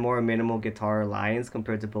that they're more minimal guitar lines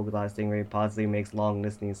compared to Polka Dot Stingray. Possibly makes long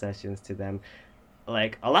listening sessions to them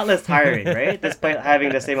like a lot less tiring, right? Despite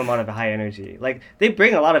having the same amount of high energy. Like they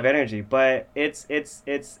bring a lot of energy, but it's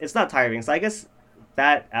not tiring. So I guess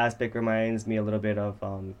that aspect reminds me a little bit of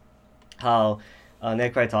how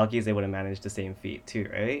Necrai Talkie is able to manage the same feat too,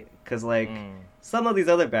 right? Because like some of these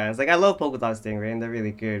other bands, like I love Polka Dot Stingray and they're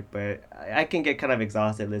really good, but I can get kind of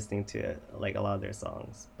exhausted listening to like a lot of their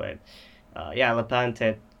songs. But yeah,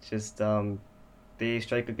 Lepantet just they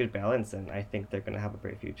strike a good balance, and I think they're gonna have a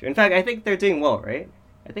bright future. In fact, I think they're doing well, right?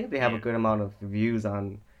 I think they have a good amount of views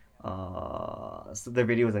on their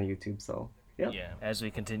videos on YouTube. So yeah. As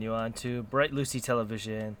we continue on to Bright Lucy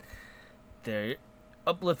Television, their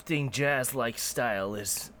uplifting jazz-like style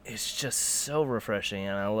is just so refreshing,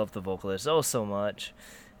 and I love the vocalist so much.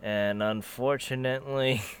 And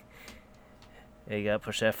unfortunately, it got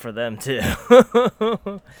pushed out for them too.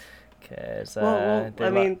 Cause I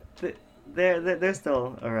mean, they're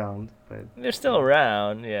still around, but they're still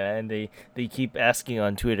around, yeah. And they keep asking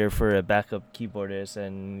on Twitter for a backup keyboardist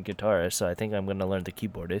and guitarist. So I think I'm gonna learn the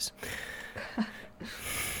keyboardist.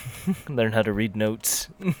 Learn how to read notes.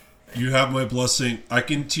 You have my blessing. I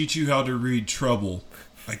can teach you how to read treble.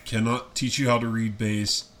 I cannot teach you how to read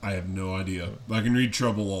bass. I have no idea. I can read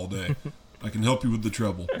treble all day. I can help you with the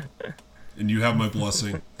treble. And you have my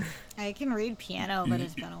blessing. I can read piano, but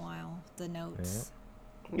it's been a while. The notes.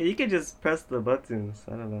 Yeah, you can just press the buttons.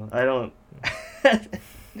 I don't know. I don't.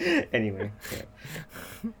 Anyway. Yeah.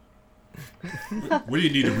 What do you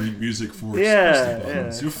need to read music for?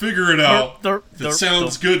 Yeah. You'll figure it out. If it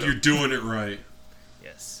sounds good, you're doing it right.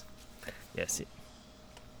 Yes.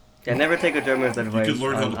 Yeah, never take a drummer's advice you could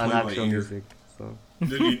learn how to play on by actual ear. music. So.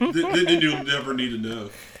 then you'll never need to know.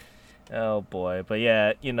 Oh boy, but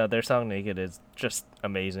yeah, their song "Naked" is just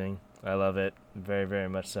amazing. I love it very, very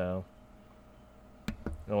much so.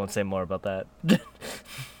 I won't say more about that.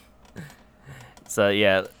 So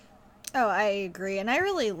yeah. Oh, I agree, and I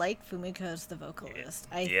really like Fumiko as the vocalist.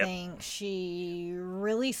 I think she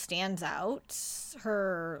really stands out.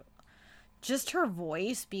 Her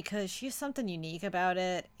voice, because she has something unique about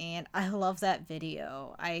it, and I love that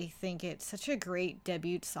video. I think it's such a great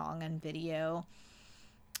debut song and video,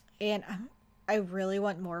 and I really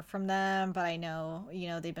want more from them, but I know,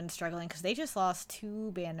 they've been struggling because they just lost 2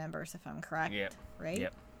 band members, if I'm correct, right?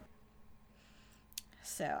 Yep.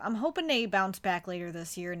 So I'm hoping they bounce back later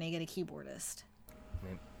this year and they get a keyboardist.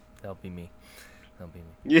 That'll be me.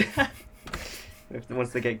 Yeah. Once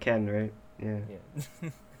they get Ken, right? Yeah.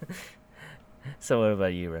 So what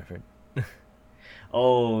about you, Redford?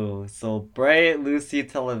 So Bright Lucy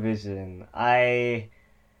Television. I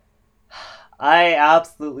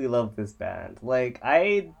absolutely love this band. Like,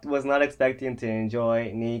 I was not expecting to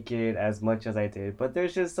enjoy Naked as much as I did, but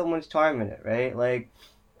there's just so much charm in it, right? Like,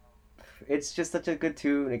 it's just such a good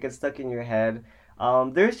tune. It gets stuck in your head.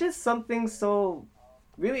 There's just something so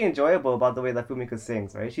really enjoyable about the way that Fumiko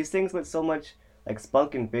sings, right? She sings with so much, like,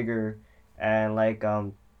 spunk and vigor, and, like,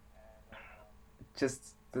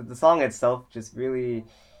 just the song itself just really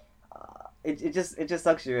it just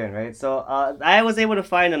sucks you in, right? So I was able to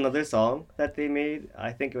find another song that they made.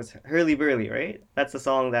 I think it was Hurly Burly, right? That's the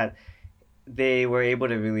song that they were able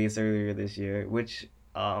to release earlier this year, which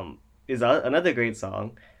is another great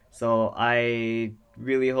song. So I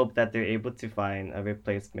really hope that they're able to find a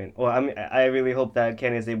replacement. Or I really hope that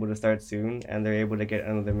Ken is able to start soon and they're able to get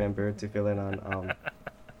another member to fill in on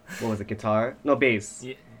what was it, guitar? No, bass.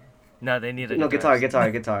 Yeah. No, they need a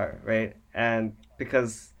guitar, right? And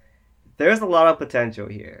because there's a lot of potential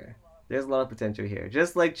here.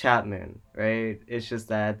 Just like Chapman, right? It's just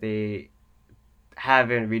that they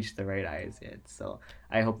haven't reached the right eyes yet. So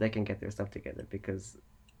I hope they can get their stuff together because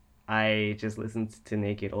I just listened to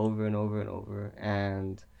Naked over and over and over,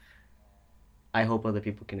 and I hope other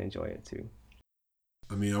people can enjoy it too.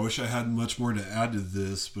 I mean, I wish I had much more to add to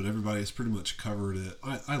this, but everybody's pretty much covered it.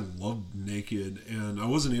 I loved Naked, and I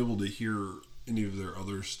wasn't able to hear any of their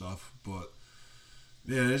other stuff, but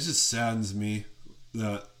man, it just saddens me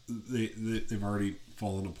that they've already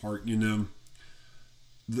fallen apart. You know,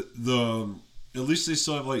 the at least they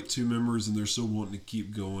still have like 2 members, and they're still wanting to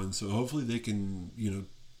keep going. So hopefully they can, you know,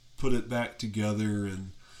 put it back together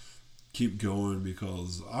and keep going,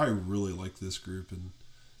 because I really like this group, and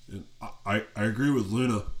I agree with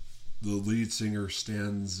Luna. The lead singer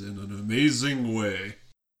stands in an amazing way.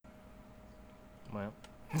 Well.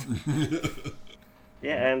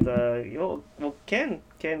 Yeah, and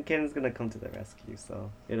Ken's gonna come to the rescue,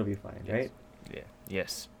 so it'll be fine, Yes. right? Yeah.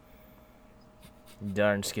 Yes.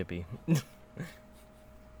 Darn Skippy.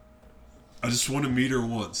 I just want to meet her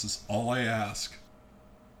once. That's all I ask.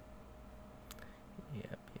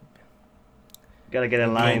 Yep. Gotta get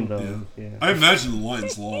in line Well, though. Yeah. I imagine the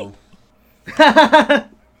line's long.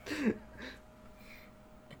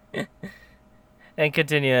 And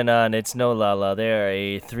continuing on, it's No La La. They're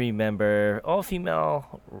a 3-member,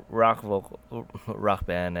 all-female rock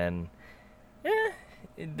band, and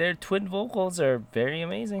their twin vocals are very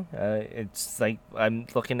amazing. It's like I'm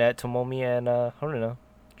looking at Tomomi and Haruna,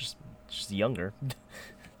 just younger.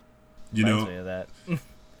 You Reminds know, me of that.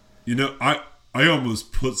 You know, I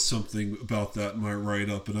almost put something about that in my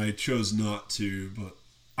write-up, and I chose not to, but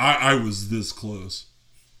I was this close.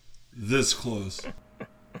 This close.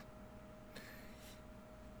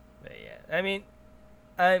 But yeah, I mean,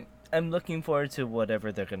 I'm looking forward to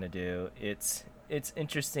whatever they're gonna do. It's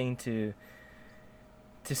interesting to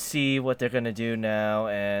see what they're gonna do now,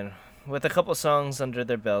 and with a couple songs under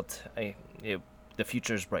their belt, the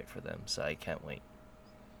future is bright for them. So I can't wait.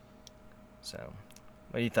 So,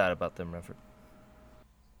 what do you thought about them, Renford?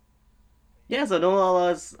 Yeah, so No La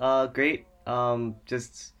La's great.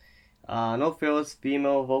 Just no frills,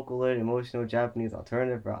 female vocaloid, emotional Japanese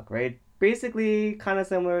alternative rock, right? Basically, kind of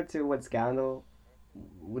similar to what Scandal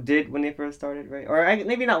did when they first started, right? Or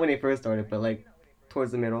maybe not when they first started, but like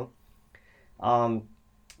towards the middle.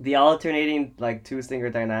 The alternating like 2-singer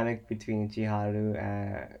dynamic between Chiharu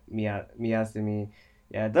and Miyasumi,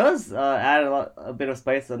 yeah, it does add a bit of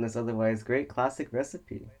spice on this otherwise great classic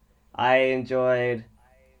recipe. I enjoyed,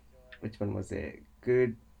 which one was it?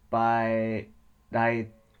 Goodbye Liar?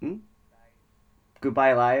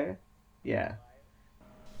 Yeah.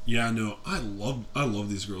 Yeah, no, I love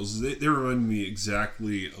these girls. They remind me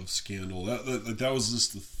exactly of Scandal. That was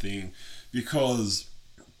just the thing, because,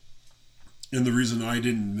 and the reason I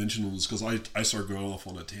didn't mention them is because I started going off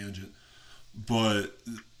on a tangent. But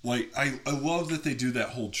like I love that they do that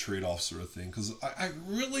whole trade-off sort of thing, because I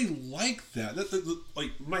really like that.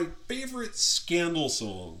 Like my favorite Scandal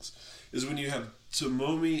songs is when you have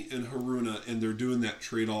Tomomi and Haruna, and they're doing that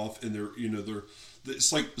trade-off, and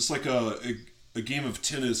it's like a game of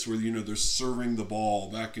tennis where, you know, they're serving the ball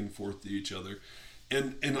back and forth to each other,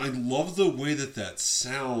 and I love the way that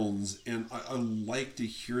sounds, and I like to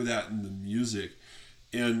hear that in the music,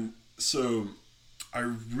 and so I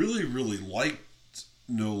really liked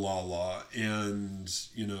No La La, and,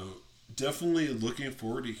 you know, definitely looking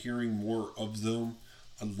forward to hearing more of them.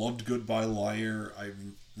 I loved Goodbye Liar. I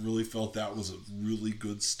really felt that was a really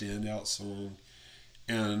good standout song,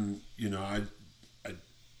 and, you know,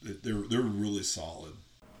 they're really solid.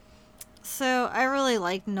 So I really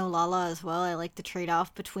like No La La as well. I like the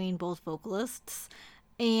trade-off between both vocalists.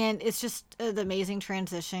 And it's just an amazing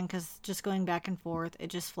transition, because just going back and forth, it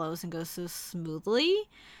just flows and goes so smoothly.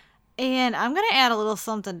 And I'm going to add a little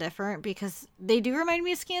something different, because they do remind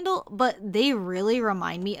me of Scandal, but they really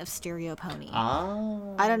remind me of Stereo Pony.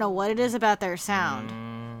 I don't know what it is about their sound.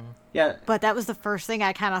 Yeah. But that was the first thing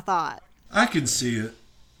I kind of thought. I can see it.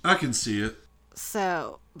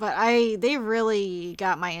 So, but they really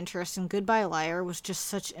got my interest, and Goodbye Liar was just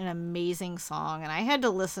such an amazing song, and I had to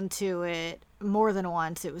listen to it more than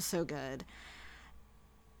once. It was so good.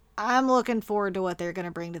 I'm looking forward to what they're going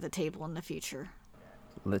to bring to the table in the future.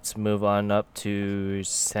 Let's move on up to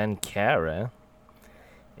Sankara.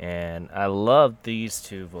 And I love these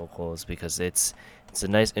 2 vocals because it's a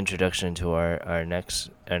nice introduction to our next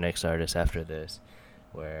artist after this,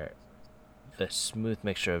 where the smooth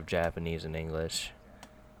mixture of Japanese and English,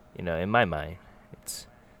 you know, in my mind, it's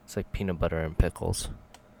like peanut butter and pickles.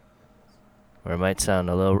 Or it might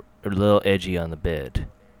sound a little edgy on the bit,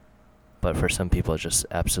 but for some people, just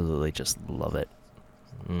absolutely just love it.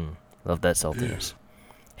 Love that saltiness.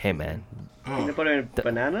 Hey man. Peanut butter and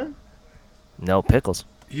banana? No, pickles.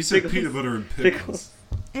 He said Pickles. peanut butter and pickles.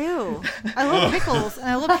 Ew. I love pickles and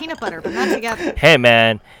I love peanut butter, but not together. Hey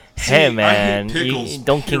man, See, hey I man, hate pickles,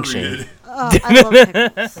 don't kink period. shame. I love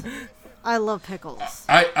pickles. I love pickles.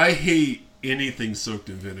 I hate anything soaked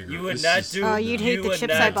in vinegar. You would It's not just- do. Oh, you'd hate you the would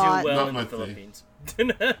chips not I do bought. well Not in my the thing.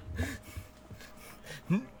 Philippines.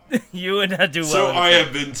 You would not do well. So in the I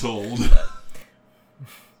have been told.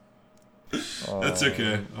 That's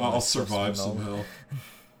okay. I'll survive somehow.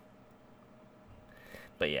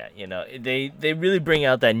 But yeah, you know, they really bring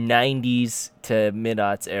out that 90s to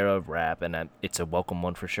mid-aughts era of rap, and it's a welcome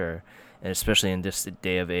one for sure. And especially in this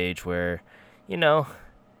day of age where, you know,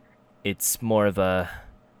 it's more of a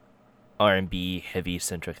R&B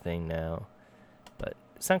heavy-centric thing now. But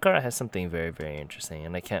Sankara has something very, very interesting,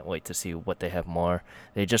 and I can't wait to see what they have more.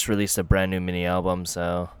 They just released a brand new mini album,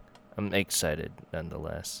 so I'm excited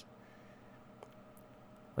nonetheless.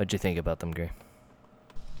 What'd you think about them, Gray?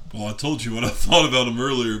 Well, I told you what I thought about them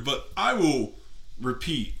earlier, but I will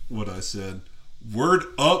repeat what I said. Word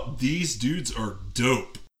up, these dudes are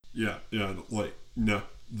dope. Yeah, like, no,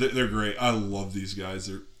 they're great. I love these guys.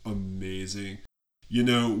 They're amazing. You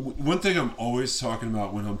know, one thing I'm always talking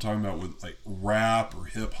about when I'm talking about with like rap or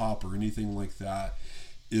hip hop or anything like that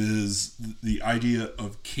is the idea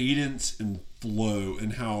of cadence and flow,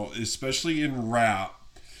 and how, especially in rap,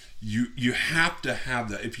 you have to have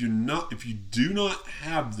that. If you do not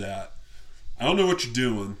have that, I don't know what you're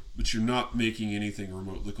doing, but you're not making anything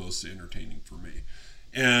remotely close to entertaining for me.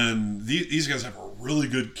 And these guys have a really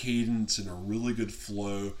good cadence and a really good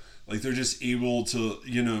flow. Like, they're just able to,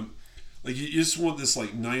 you know, like, you just want this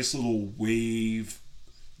like nice little wave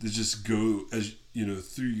to just go, as you know,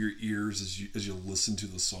 through your ears as you listen to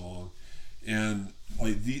the song. And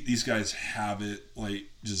like these guys have it, like,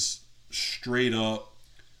 just straight up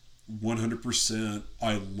 100%.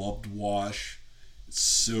 I loved Wash. It's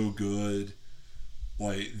so good.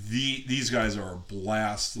 Like, these guys are a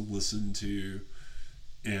blast to listen to.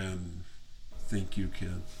 And thank you,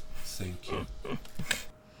 Ken. Thank you.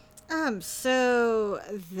 So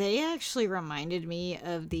they actually reminded me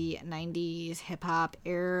of the 90s hip hop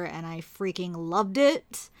era, and I freaking loved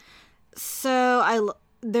it. So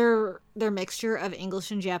their mixture of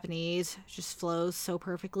English and Japanese just flows so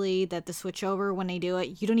perfectly that the switchover, when they do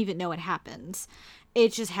it, you don't even know it happens.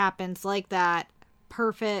 It just happens like that.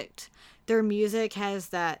 Perfect. Their music has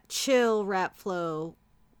that chill rap flow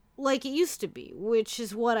like it used to be, which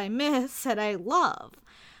is what I miss and I love.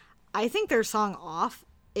 I think their song Off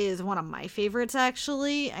is one of my favorites,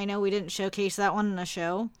 actually. I know we didn't showcase that one in a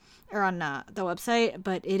show or on the website,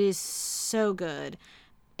 but it is so good.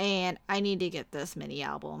 And I need to get this mini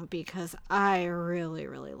album because I really,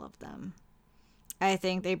 really love them. I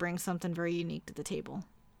think they bring something very unique to the table.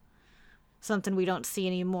 Something we don't see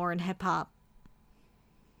anymore in hip hop.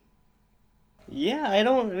 Yeah, I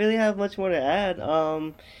don't really have much more to add.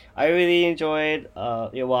 I really enjoyed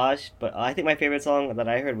Yawash, but I think my favorite song that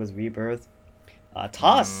I heard was Rebirth.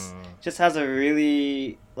 Toss just has a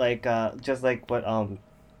really, like, just like what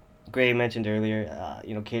Gray mentioned earlier,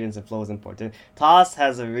 you know, cadence and flow is important. Toss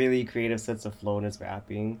has a really creative sense of flow in his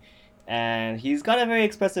rapping, and he's got a very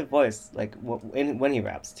expressive voice, like when he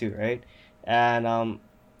raps too, right? And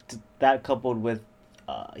that coupled with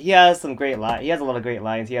he has some great he has a lot of great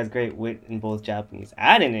lines. He has great wit in both Japanese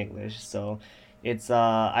and in English. So it's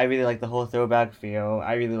I really like the whole throwback feel.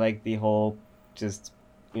 I really like the whole just,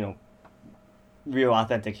 you know, real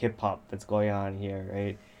authentic hip hop that's going on here,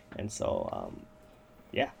 right? And so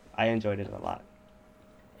yeah, I enjoyed it a lot.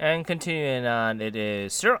 And continuing on, it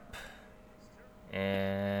is Syrup.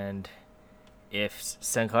 And if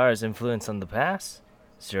Sankara's influence on the past,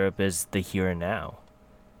 Syrup is the here and now.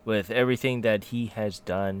 With everything that he has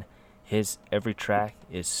done, his every track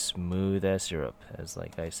is smooth as syrup, as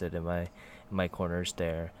like I said in my corners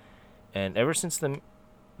there. And ever since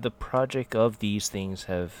the project of these things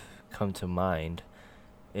have come to mind,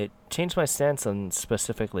 it changed my stance on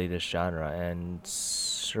specifically this genre, and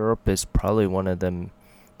Syrup is probably one of the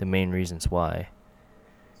main reasons why.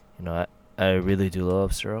 You know, I really do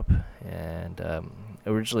love Syrup, and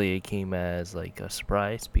originally it came as like a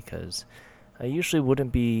surprise because I usually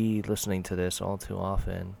wouldn't be listening to this all too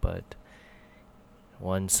often, but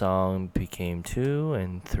one song became 2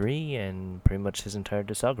 and 3 and pretty much his entire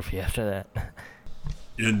discography after that.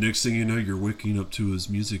 And next thing you know, you're waking up to his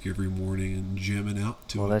music every morning and jamming out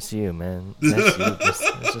to Well, it. that's you, man. That's you.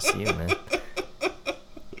 That's just you, man.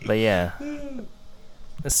 But yeah,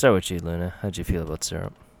 let's start with you, Luna. How'd you feel about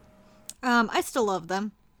Syrup? I still love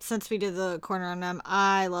them. Since we did the corner on them,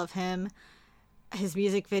 I love him. His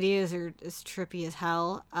music videos are as trippy as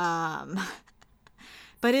hell.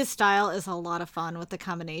 But his style is a lot of fun with the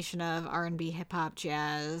combination of R&B, hip hop,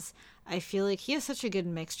 jazz. I feel like he has such a good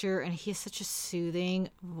mixture, and he has such a soothing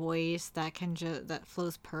voice that that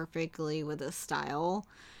flows perfectly with his style.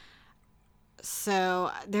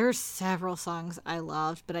 So there's several songs I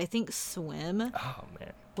loved, but I think "Swim" Oh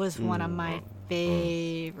man, was one of my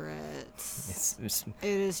favorites. It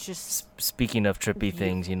is just speaking of trippy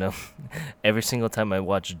things, you know, every single time I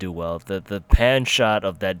watch Do Well, the pan shot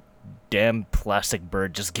of that damn plastic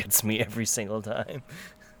bird just gets me every single time.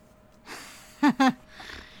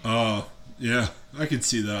 Yeah, I could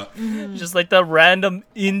see that. Just like the random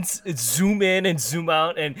zoom in and zoom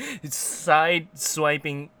out and side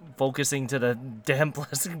swiping, focusing to the damn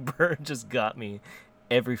plastic bird just got me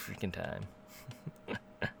every freaking time.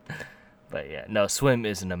 But yeah, no, Swim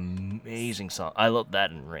is an amazing song. I love that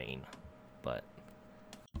in Rain. But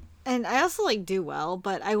And I also like Do Well,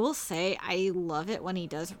 but I will say I love it when he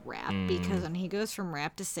does rap, because when he goes from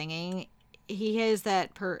rap to singing, he has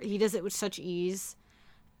he does it with such ease.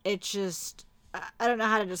 It's just, I don't know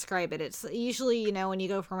how to describe it. It's usually, you know, when you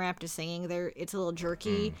go from rap to singing, it's a little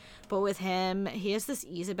jerky, but with him, he has this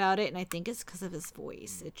ease about it, and I think it's because of his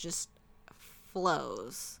voice. It just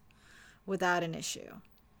flows without an issue.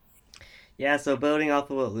 Yeah, so building off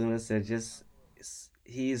of what Luna said, just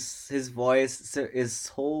his voice is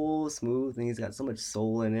so smooth, and he's got so much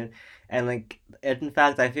soul in it. And like, in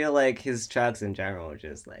fact, I feel like his tracks in general are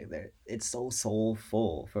just like it's so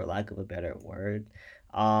soulful, for lack of a better word.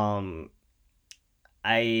 I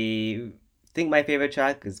think my favorite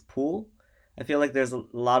track is Pool. I feel like there's a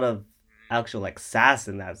lot of actual like sass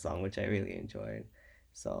in that song, which I really enjoyed.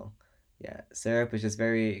 So yeah, Syrup is just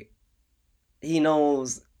he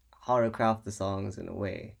knows how to craft the songs in a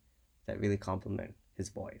way that really complement his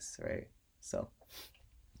voice, right? So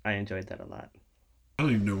I enjoyed that a lot. I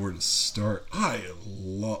don't even know where to start. I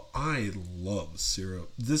love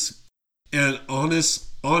Syrup. And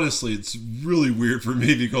honestly, it's really weird for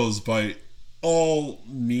me because by all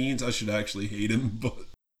means I should actually hate him, but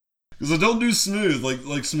because I don't do Smooth.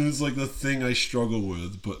 Like Smooth's like the thing I struggle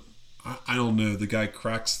with, but I don't know. The guy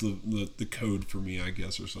cracks the code for me, I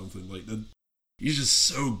guess, or something like that. He's just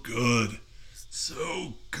so good.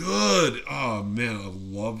 So good. Oh man, I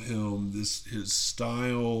love him. His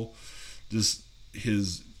style, just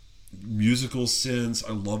his musical sense.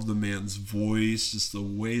 I love the man's voice. Just the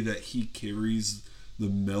way that he carries the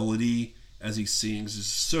melody as he sings is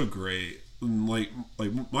so great. And like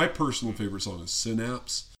my personal favorite song is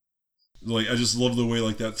Synapse. Like, I just love the way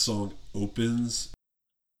like that song opens,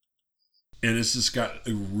 and it's just got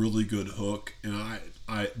a really good hook. And I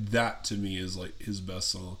that to me is like his best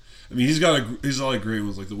song. I mean, he's got a lot of great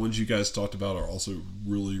ones. Like the ones you guys talked about are also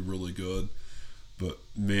really, really good. But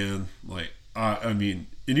man, like I mean,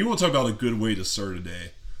 and you want to talk about a good way to start a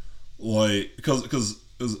day, like because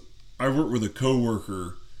I work with a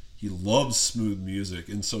coworker. He loves smooth music,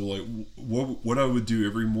 and so like what I would do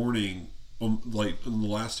every morning, like in the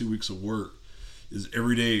last 2 weeks of work, is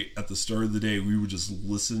every day at the start of the day we would just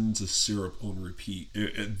listen to Syrup on repeat.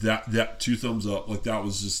 That two thumbs up, like that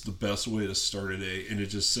was just the best way to start a day, and it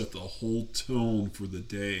just set the whole tone for the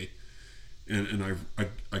day. And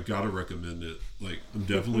I gotta recommend it. Like, I'm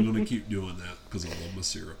definitely gonna keep doing that because I love my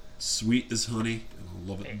Syrup. Sweet as honey, and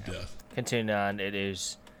I love it to death. Continuing on, it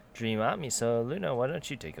is Dream Ami. So Luna, why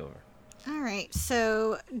don't you take over? All right.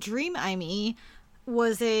 So Dream Ami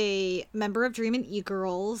was a member of Dream and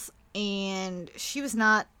E-Girls, and she was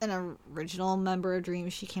not an original member of Dream.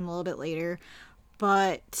 She came a little bit later,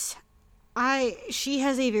 but she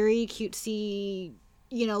has a very cutesy,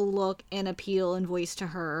 you know, look and appeal and voice to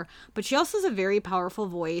her, but she also has a very powerful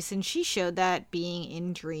voice, and she showed that being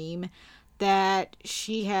in Dream, that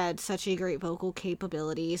she had such a great vocal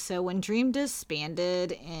capability. So when Dream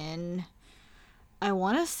disbanded in, I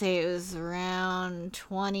want to say it was around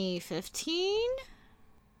 2015.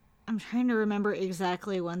 I'm trying to remember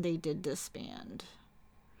exactly when they did disband.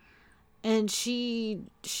 And she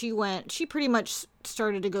pretty much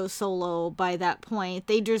started to go solo by that point.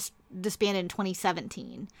 They just disbanded in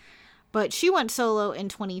 2017. But she went solo in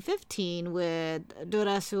 2015 with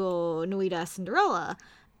Dorasuo Nuida Cinderella.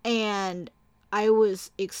 And I was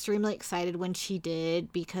extremely excited when she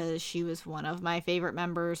did, because she was one of my favorite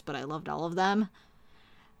members, but I loved all of them.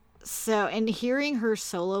 So, and hearing her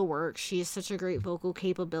solo work, she has such a great vocal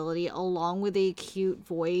capability along with a cute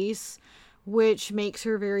voice, which makes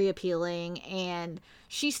her very appealing. And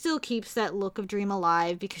she still keeps that look of Dream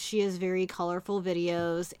alive because she has very colorful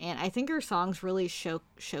videos, and I think her songs really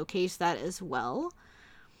showcase that as well.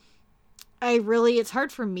 It's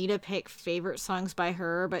hard for me to pick favorite songs by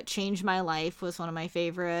her, but Change My Life was one of my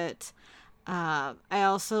favorite. I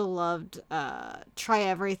also loved Try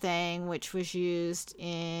Everything, which was used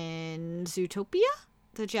in Zootopia.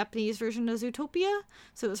 the Japanese version of Zootopia,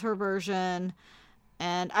 so it was her version.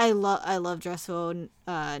 And I love Dressrobe,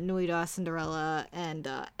 Noida Cinderella, and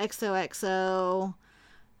XOXO.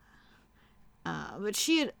 But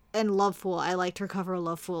and Lovefool, I liked her cover of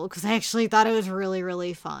Lovefool because I actually thought it was really,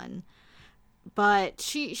 really fun. But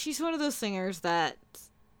she's one of those singers that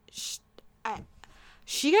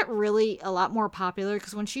she got really a lot more popular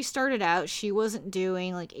because when she started out, she wasn't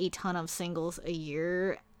doing like a ton of singles a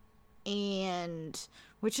year, and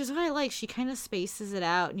which is what I like. She kind of spaces it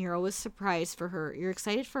out, and you're always surprised for her. You're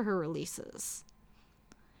excited for her releases.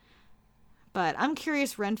 But I'm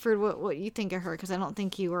curious, Renford, what you think of her, because I don't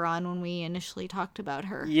think you were on when we initially talked about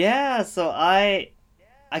her. Yeah, so I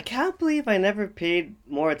can't believe I never paid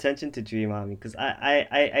more attention to Dream Army, because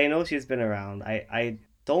I know she's been around. I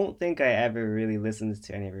don't think I ever really listened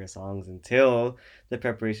to any of her songs until the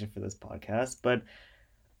preparation for this podcast, but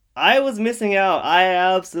I was missing out. I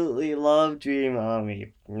absolutely love Dream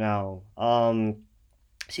Army now.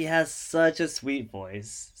 She has such a sweet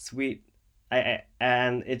voice.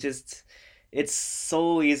 And it's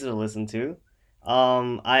so easy to listen to.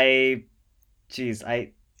 I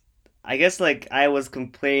guess like I was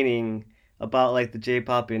complaining about like the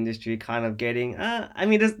J-pop industry kind of getting I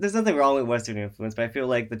mean there's nothing wrong with Western influence, but I feel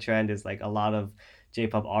like the trend is like a lot of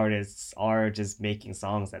J-pop artists are just making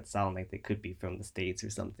songs that sound like they could be from the States or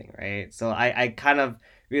something, right? So I kind of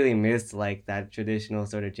really missed like that traditional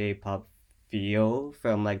sort of J-pop feel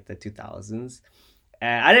from like the 2000s.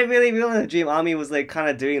 And I didn't really realize Dream Army was like kind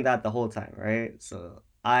of doing that the whole time, right? So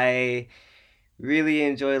I really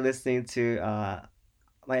enjoy listening to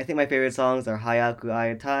I think my favorite songs are Hayaku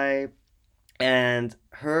Aitai, and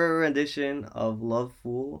her rendition of Love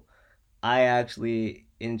Fool I actually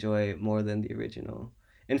enjoy more than the original.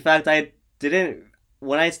 In fact, I didn't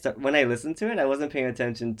when I listened to it, I wasn't paying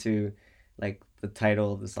attention to like the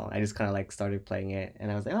title of the song. I just kind of like started playing it,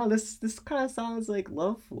 and I was like, "Oh, this kind of sounds like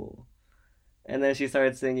Love Fool." And then she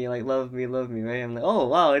started singing like love me, right? I'm like, "Oh,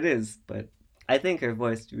 wow, it is." But I think her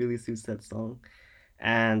voice really suits that song.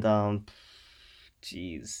 And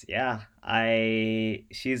jeez, yeah.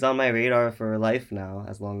 She's on my radar for life now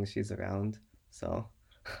as long as she's around. So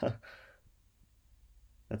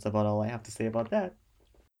that's about all I have to say about that.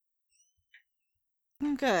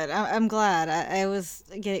 Good. I'm glad. I always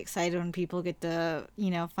get excited when people get to,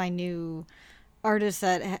 find new artists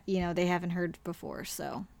that, they haven't heard before.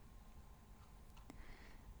 So.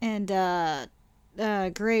 And,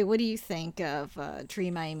 Gray, what do you think of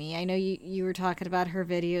Dream Army? I know you were talking about her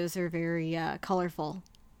videos are very colorful.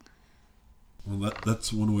 Well,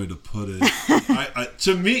 that's one way to put it.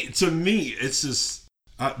 To me, it's just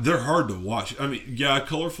they're hard to watch. I mean, yeah,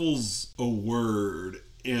 colorful's a word,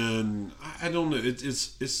 and I don't know.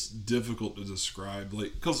 It's difficult to describe,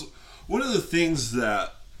 like, because one of the things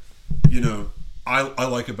that I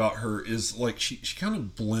like about her is like she kind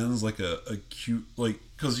of blends like a cute, like,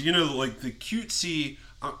 because like the cutesy,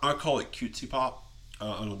 I call it cutesy pop.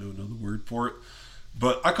 I don't know another word for it,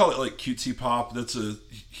 but I call it like cutesy pop. That's a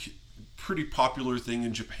pretty popular thing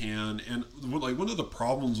in Japan, and like one of the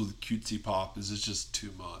problems with cutesy pop is it's just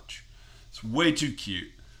too much. It's way too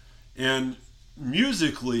cute, and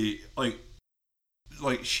musically, like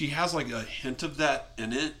she has like a hint of that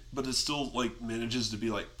in it, but it still like manages to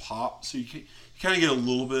be like pop. So you kind of get a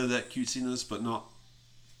little bit of that cutesiness, but not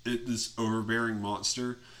this overbearing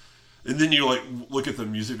monster. And then you like look at the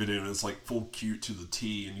music video and it's like full cute to the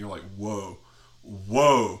T, and you're like, whoa.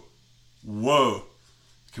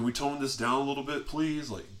 Can we tone this down a little bit, please?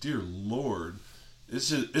 Like, dear Lord, it's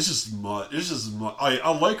just much.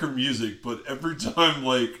 I like her music, but every time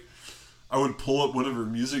like I would pull up one of her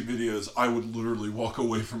music videos, I would literally walk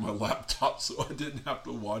away from my laptop so I didn't have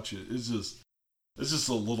to watch it. It's just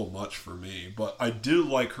a little much for me. But I do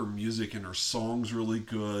like her music, and her song's really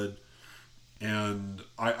good. And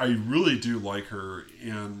I really do like her.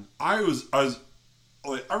 And I was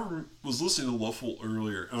listening to Loveful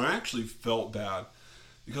earlier, and I actually felt bad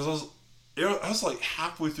because I was like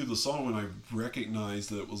halfway through the song when I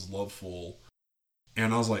recognized that it was Loveful.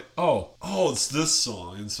 And I was like, oh, it's this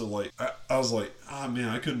song. And so, like, I was like, man,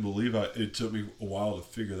 I couldn't believe it took me a while to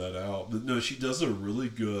figure that out. But no, she does a really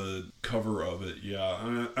good cover of it.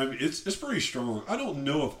 Yeah, I mean, it's pretty strong. I don't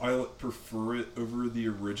know if I prefer it over the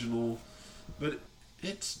original, but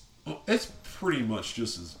it's pretty much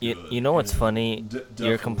just as good. You know what's funny? You're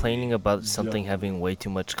Definitely. complaining about something having way too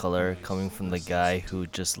much color coming from the guy who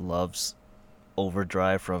just loves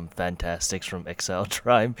Overdrive from Fantastics from Exile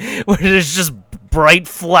Tribe, where there's just bright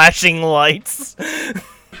flashing lights.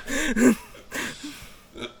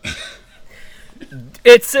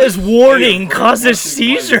 It says warning, causes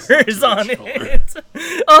seizures on it.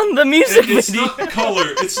 on the music It's video. not color.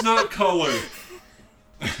 It's not color.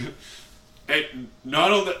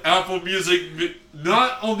 Not on the Apple Music.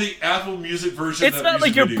 Not on the Apple Music version. It's of not that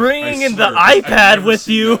like music you're video. bringing I in the swear, 'cause I've iPad never with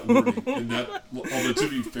seen you. that wording in that, although to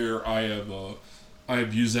be fair, I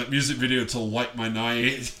have used that music video to light my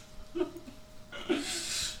night.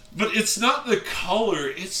 But it's not the color.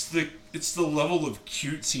 It's the level of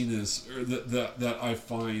cutesiness that I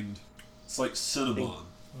find. It's like Cinnabon.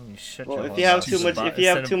 Shut Well, your if mouth. you have too much, if you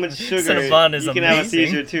have too much sugar, Cinnabon is you can have a amazing.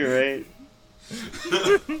 seizure too, right?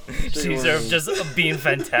 Caesar just being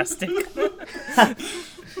fantastic. Well,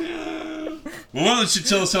 why don't you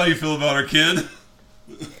tell us how you feel about her, Ken?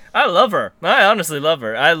 I love her. I honestly love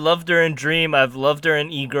her. I loved her in Dream. I've loved her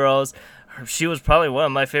in E-Girls. She was probably one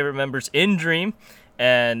of my favorite members in Dream.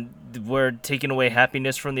 And we're taking away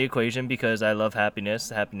Happiness from the equation because I love Happiness.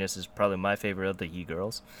 Happiness is probably my favorite of the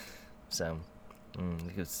E-Girls. So,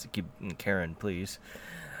 just keep Karen, please.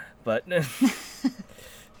 But Karen,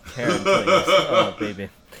 please. Oh, baby.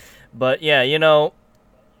 But yeah, you know,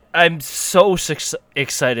 I'm so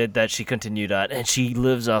excited that she continued on, and she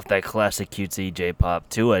lives off that classic cutesy J-pop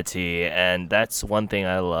to a T, and that's one thing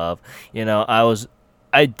I love. You know,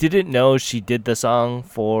 I didn't know she did the song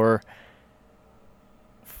for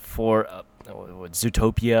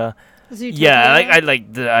Zootopia. Yeah,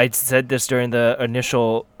 I said this during the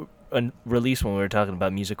initial release when we were talking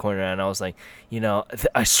about Music Corner, and I was like, you know,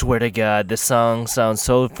 I swear to God, this song sounds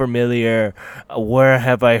so familiar. Where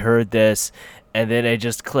have I heard this? And then it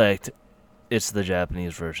just clicked. It's the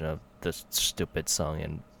Japanese version of this stupid song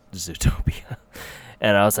in Zootopia.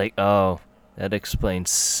 And I was like, oh, that explains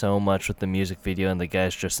so much with the music video and the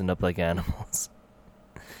guys dressing up like animals.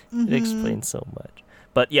 It explains so much.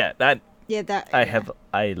 But yeah, I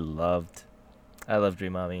loved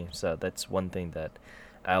Dream Mommy, so that's one thing that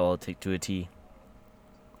I will take to a T.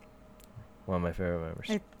 One of my favorite members.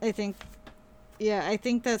 I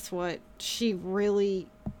think that's what she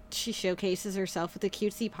showcases herself with the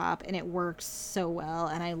cutesy pop, and it works so well,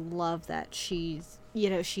 and I love that she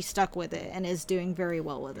stuck with it and is doing very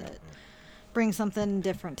well with it. Bring something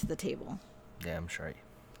different to the table. Yeah, I'm sure.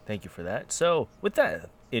 Thank you for that. So, with that,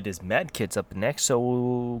 it is Mad Kids up next.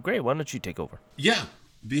 So, great. Why don't you take over? Yeah,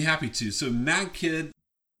 be happy to. So, Mad Kid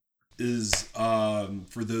is,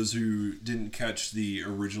 for those who didn't catch the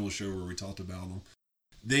original show where we talked about them,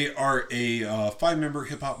 they are a 5-member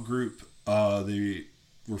hip-hop group. They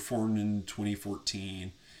were formed in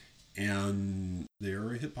 2014, and they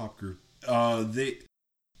are a hip-hop group. I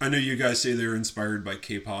know you guys say they're inspired by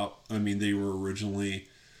K-pop. I mean, they were originally...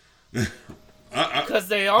 Because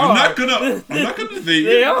they are. I'm not gonna debate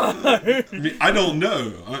They it. are. I mean, I don't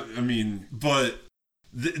know. I mean, but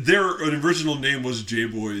their original name was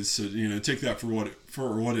J-Boys, so you know, take that for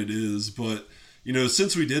what it is. But you know,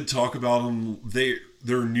 since we did talk about them,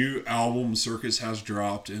 their new album Circus has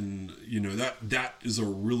dropped, and you know that is a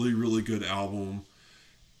really, really good album.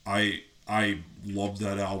 I love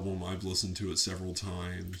that album. I've listened to it several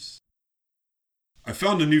times. I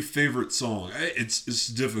found a new favorite song. It's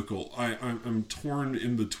difficult. I'm torn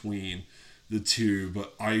in between the two,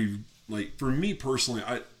 but for me personally,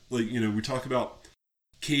 we talk about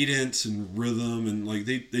cadence and rhythm, and like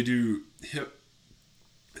they do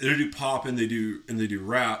pop and they do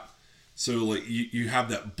rap. So like you have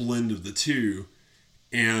that blend of the two,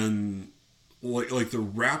 and like the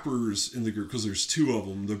rappers in the group, because there's 2 of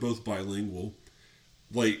them, they're both bilingual.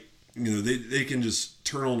 Like, you know, they can just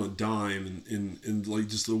turn on a dime, and like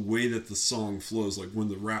just the way that the song flows, like when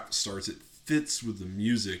the rap starts, it fits with the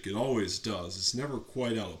music. It always does. It's never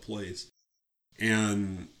quite out of place,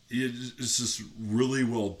 and it's just really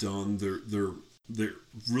well done. They're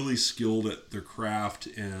really skilled at their craft,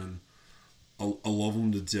 and I love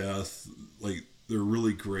them to death. Like, they're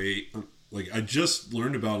really great. Like, I just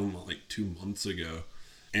learned about them like 2 months ago,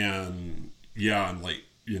 and yeah, and like,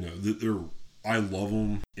 you know, I love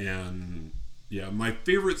them, and yeah, my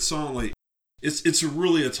favorite song, like, it's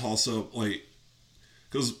really a toss-up, like,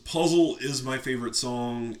 because Puzzle is my favorite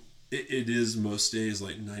song. It is most days,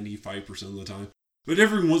 like 95% of the time. But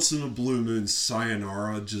every once in a blue moon,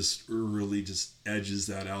 Sayonara just really just edges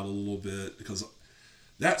that out a little bit, because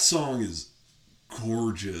that song is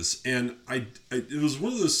gorgeous. And it was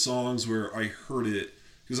one of those songs where I heard it,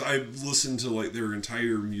 because I've listened to like their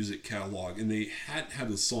entire music catalog, and they hadn't had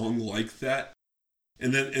a song like that.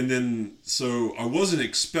 And then so I wasn't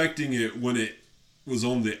expecting it when it was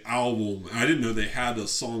on the album. I didn't know they had a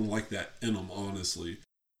song like that in them, honestly.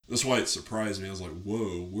 That's why it surprised me. I was like,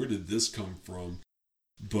 whoa, where did this come from?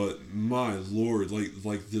 But my lord,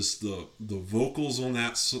 like this, the vocals on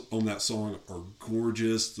that song are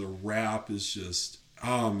gorgeous. The rap is just,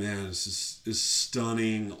 Oh man, it's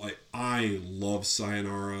stunning. Like I love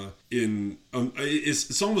Sayonara.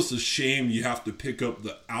 It's almost a shame you have to pick up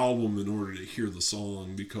the album in order to hear the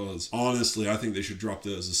song, because honestly, I think they should drop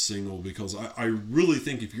that as a single, because I really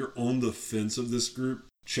think if you're on the fence of this group,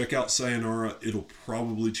 check out Sayonara. It'll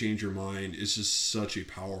probably change your mind. It's just such a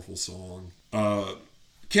powerful song.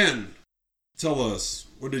 Ken, tell us,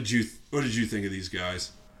 what did you think of these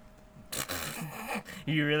guys?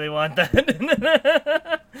 You really want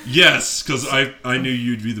that? Yes, because I knew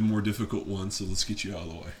you'd be the more difficult one, so let's get you out of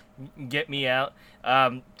the way. Get me out.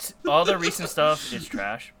 All the recent stuff is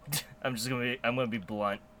trash. I'm gonna be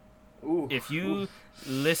blunt. Ooh. If you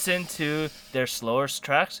listen to their slower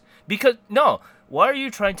tracks, why are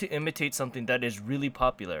you trying to imitate something that is really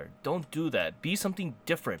popular? Don't do that. Be something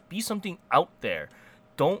different. Be something out there.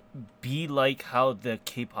 Don't be like how the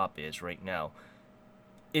K-pop is right now.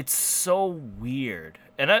 It's so weird.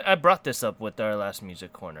 And I brought this up with our last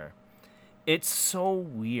music corner. It's so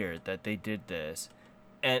weird that they did this.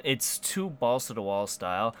 And it's too balls to the wall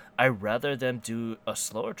style. I'd rather them do a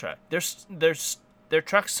slower track. Their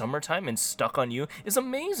track Summertime and Stuck on You is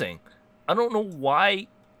amazing. I don't know why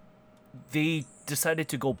they decided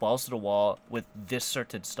to go balls to the wall with this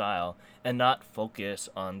certain style and not focus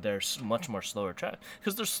on their much more slower track.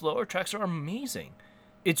 Because their slower tracks are amazing.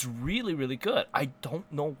 It's really, really good. I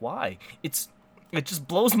don't know why. It just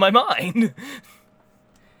blows my mind.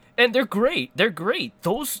 And they're great. They're great.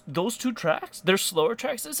 Those two tracks, their slower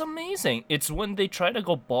tracks, is amazing. It's when they try to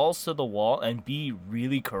go balls to the wall and be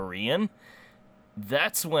really Korean,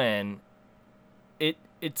 that's when it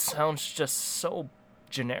sounds just so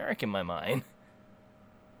generic in my mind.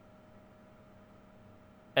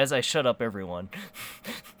 As I shut up everyone.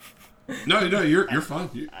 No, you're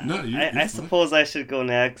fine. I fine. suppose I should go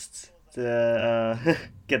next to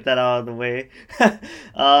get that out of the way.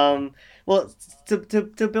 Well,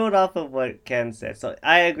 to build off of what Ken said, so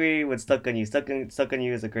I agree with Stuck on You. Stuck on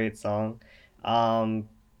You is a great song.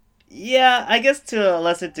 Yeah, I guess to a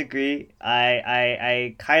lesser degree,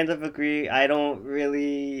 I kind of agree. I don't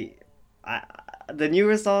really, the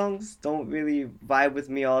newer songs don't really vibe with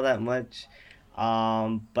me all that much.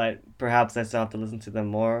 But perhaps I still have to listen to them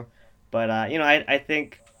more. But I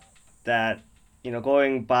think that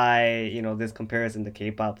going by this comparison to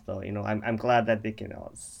K-pop, though, I'm glad that they can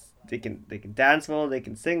dance well, they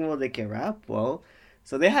can sing well, they can rap well,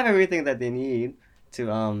 so they have everything that they need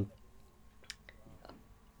to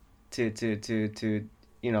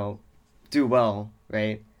do well,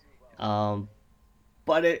 right?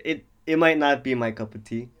 But it might not be my cup of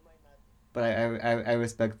tea, but I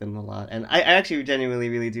respect them a lot, and I actually genuinely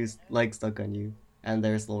really do like Stuck on You and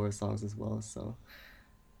their slower songs as well. So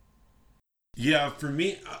yeah, for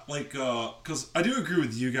me, because I do agree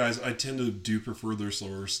with you guys, I tend to do prefer their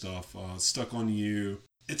slower stuff. Stuck on You,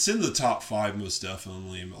 it's in the top 5 most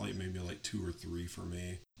definitely, like maybe like 2 or 3 for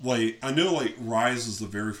me. Like I know, like Rise is the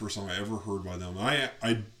very first song I ever heard by them. I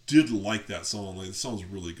did like that song. Like the song's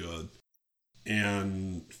really good,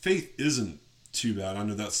 and Faith isn't too bad. I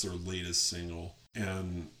know that's their latest single.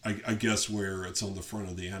 And I guess where it's on the front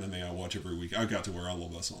of the anime I watch every week, I got to where I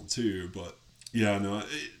love that song too. But yeah, no,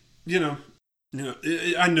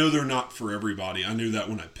 I know they're not for everybody. I knew that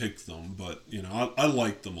when I picked them, but I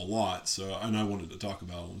liked them a lot. So and I wanted to talk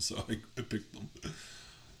about them, so I picked them.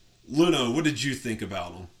 Luna, what did you think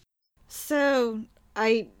about them? So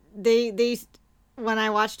they when I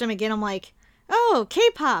watched them again, I'm like, oh,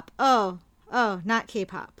 K-pop. Oh, not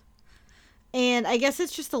K-pop. And I guess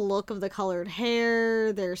it's just the look of the colored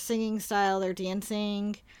hair, their singing style, their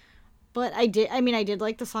dancing. But I did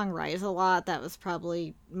like the song Rise a lot. That was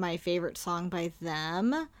probably my favorite song by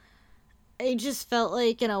them. I just felt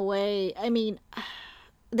like, in a way,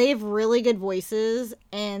 they have really good voices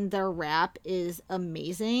and their rap is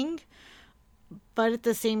amazing. But at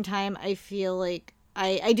the same time, I feel like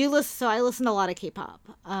I do listen, so I listen to a lot of K-pop.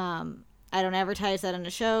 I don't advertise that on the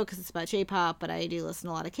show because it's about J-pop, but I do listen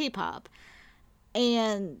to a lot of K-pop.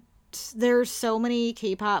 And there's so many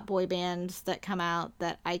K-pop boy bands that come out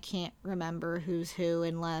that I can't remember who's who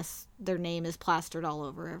unless their name is plastered all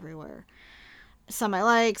over everywhere. Some I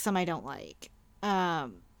like, some I don't like.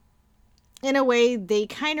 In a way, they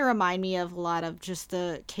kind of remind me of a lot of just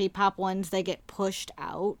the K-pop ones that get pushed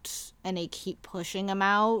out and they keep pushing them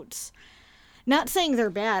out. Not saying they're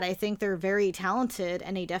bad. I think they're very talented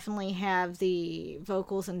and they definitely have the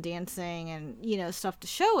vocals and dancing and, stuff to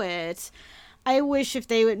show it. I wish if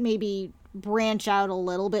they would maybe branch out a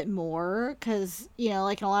little bit more because,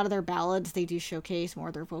 like in a lot of their ballads, they do showcase more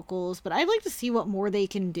of their vocals. But I'd like to see what more they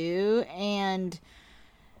can do and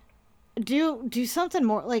do something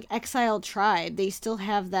more like Exiled Tribe. They still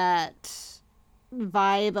have that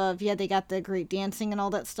vibe of, yeah, they got the great dancing and all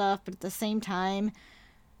that stuff, but at the same time,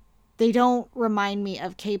 they don't remind me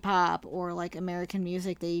of K-pop or like American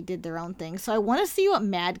music. They did their own thing. So I want to see what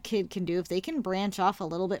Mad Kid can do. If they can branch off a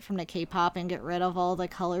little bit from the K-pop and get rid of all the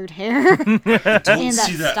colored hair Don't and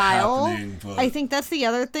see that style. happening, but I think that's the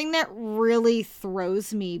other thing that really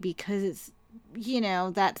throws me, because it's,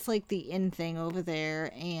 that's like the in thing over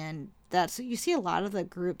there, and that's what you see a lot of the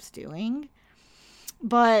groups doing.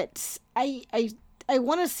 But I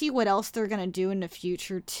want to see what else they're going to do in the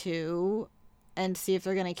future too, and see if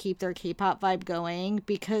they're going to keep their K-pop vibe going,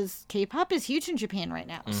 because K-pop is huge in Japan right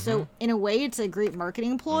now. So in a way, it's a great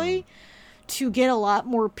marketing ploy to get a lot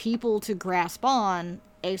more people to grasp on,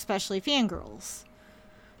 especially fangirls.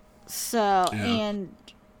 So, and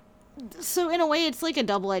so in a way, it's like a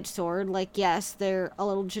double-edged sword. Like, yes, they're a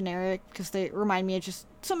little generic because they remind me of just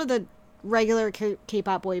some of the regular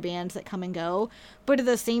K-pop boy bands that come and go. But at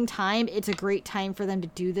the same time, it's a great time for them to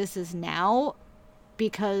do this as now,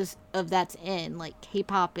 because of that's in. Like,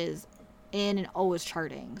 K-pop is in and always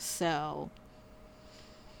charting. So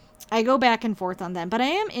I go back and forth on them. But I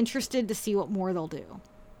am interested to see what more they'll do.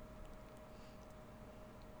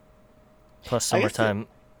 Plus, summertime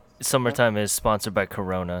is sponsored by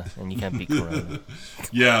Corona, and you can't beat Corona.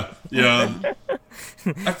 yeah.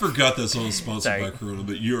 I forgot that song was sponsored by Corona,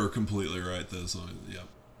 but you are completely right. That song, yeah.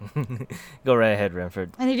 Go right ahead,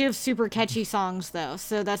 Renford. And they do have super catchy songs, though.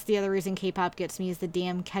 So that's the other reason K-pop gets me, is the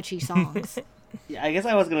damn catchy songs. Yeah, I guess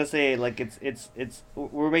I was gonna say, like, it's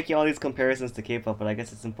we're making all these comparisons to K-pop, but I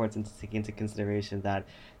guess it's important to take into consideration that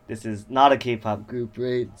this is not a K-pop group,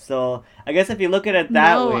 right? So I guess if you look at it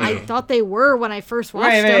that way, I thought they were when I first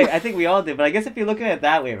watched right, them. I think we all did, but I guess if you look at it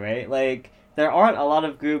that way, right, like, there aren't a lot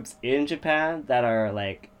of groups in Japan that are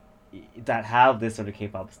like that have this sort of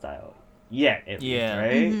K-pop style yet, at least,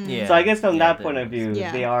 right? Mm-hmm. Yeah. So I guess from that point of view,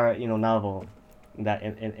 Yeah. they are, novel, that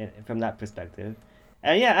in from that perspective.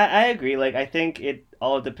 And yeah, I agree. Like, I think it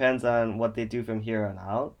all depends on what they do from here on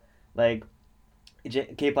out. Like,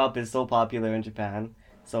 K-pop is so popular in Japan,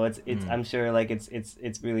 so it's I'm sure, like,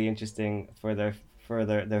 it's really interesting for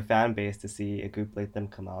their fan base to see a group like them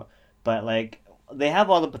come out. But like, they have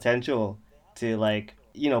all the potential to, like,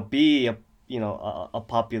 be a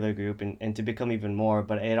popular group and to become even more.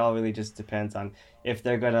 But it all really just depends on if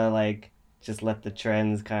they're gonna, like, just let the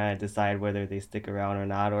trends kind of decide whether they stick around or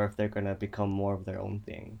not, or if they're gonna become more of their own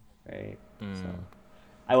thing, right? So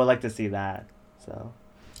I would like to see that. So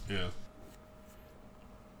Yeah.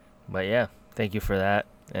 But yeah, thank you for that,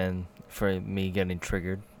 and for me getting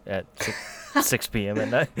triggered at 6 p.m. at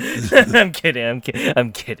night. I'm kidding.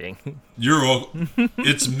 You're all.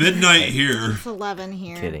 It's midnight here. It's 11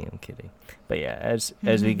 here. I'm kidding. But yeah, as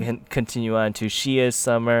we can continue on to Shia's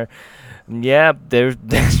summer, yeah,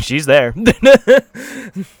 she's there.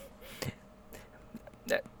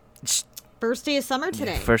 First day of summer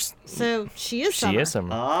today. So she is summer. She is summer.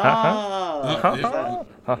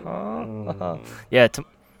 Yeah.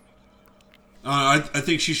 I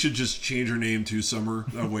think she should just change her name to Summer.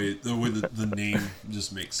 That way the name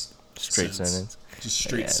just makes straight sense. sentence. Just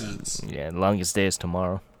straight sense. Yeah, longest day is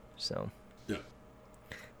tomorrow. So. Yeah.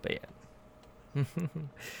 But yeah.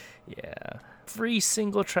 Yeah. Every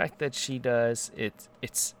single track that she does, it's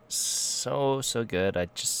so good.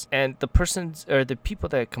 And the persons or the people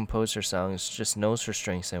that compose her songs just knows her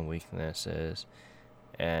strengths and weaknesses,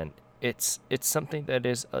 and it's something that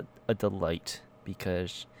is a delight,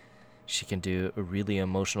 because she can do a really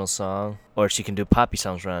emotional song, or she can do poppy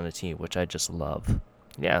songs around the tea, which I just love.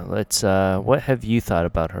 Yeah, let's. What have you thought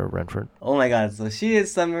about her, Renford? Oh my god! So she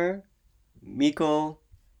is Summer, Miko.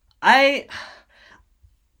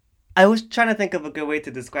 I was trying to think of a good way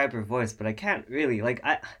to describe her voice, but I can't really. Like,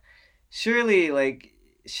 surely, like,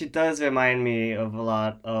 she does remind me of a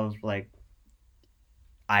lot of, like,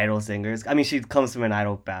 idol singers. I mean, she comes from an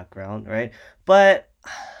idol background, right? But,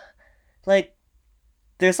 like,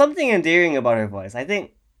 there's something endearing about her voice. I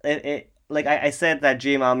think like I said that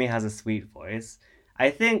Dream Ami has a sweet voice.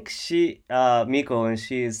 I think Miko, and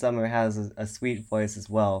She is Summer, has a sweet voice as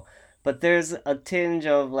well. But there's a tinge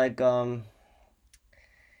of, like, I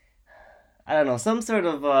don't know, some sort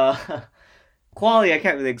of quality I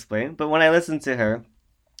can't really explain. But when I listen to her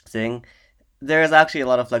sing, there is actually a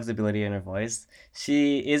lot of flexibility in her voice.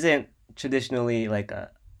 She isn't traditionally, like, a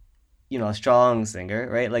strong singer,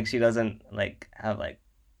 right? Like, she doesn't, like, have, like,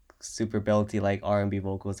 super belty, like, R&B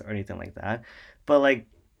vocals or anything like that. But, like,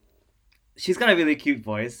 she's got a really cute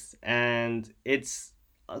voice, and it's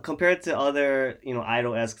compared to other,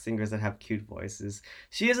 idol-esque singers that have cute voices,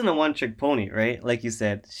 she isn't a one-trick pony, right? Like you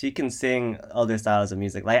said, she can sing other styles of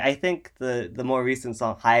music. Like, I think the more recent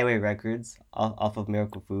song, Highway Records, off of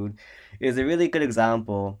Miracle Food, is a really good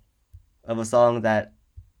example of a song that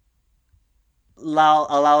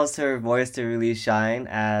allows her voice to really shine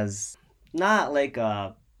as not like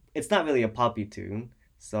it's not really a poppy tune.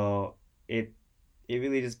 So it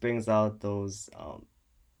really just brings out those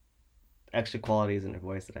extra qualities in her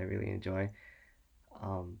voice that I really enjoy.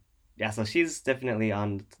 Yeah, so she's definitely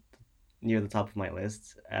on near the top of my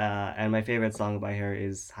list. And my favorite song by her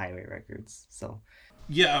is Highway Records. So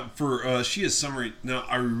Yeah, for She Is Summer. Now,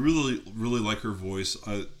 I really, really like her voice.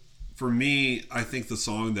 For me, I think the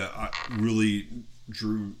song that really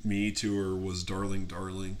drew me to her was Darling,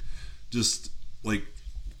 Darling. Just like,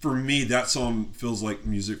 for me, that song feels like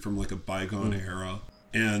music from like a bygone era.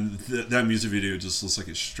 And that music video just looks like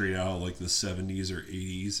it's straight out of like the 70s or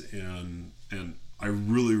 80s. And I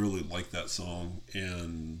really, really like that song.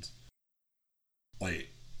 And like,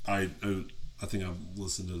 I think I've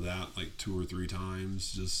listened to that like 2 or 3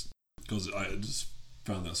 times just because I just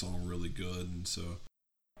found that song really good. And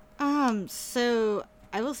so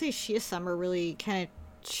I will say She Is Summer really kind of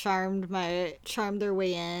charmed their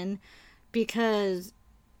way in, because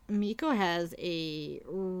Miko has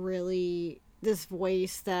this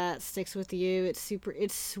voice that sticks with you.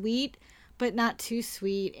 It's sweet, but not too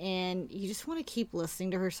sweet, and you just want to keep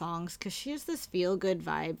listening to her songs because she has this feel-good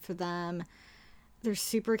vibe for them. They're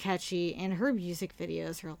super catchy, and her music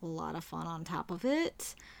videos are a lot of fun on top of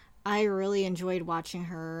it. I really enjoyed watching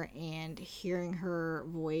her and hearing her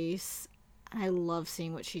voice. I love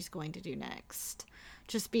seeing what she's going to do next.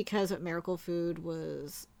 Just because What Miracle Food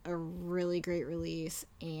was a really great release,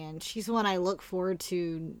 and she's one I look forward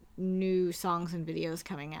to new songs and videos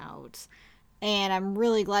coming out. And I'm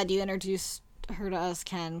really glad you introduced her to us,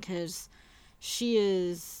 Ken, because she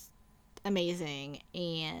is amazing,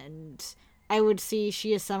 and I would see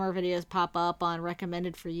She Is Summer videos pop up on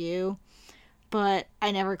recommended for you, but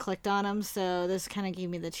I never clicked on them, so this kind of gave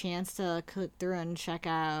me the chance to click through and check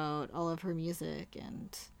out all of her music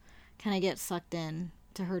and kind of get sucked in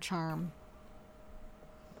to her charm.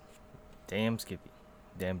 Damn Skippy.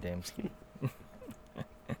 Damn Skippy.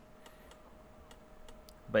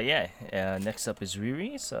 But yeah, next up is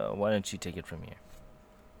Riri, so why don't you take it from here?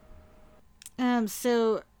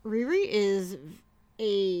 So Riri is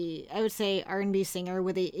I would say, R&B singer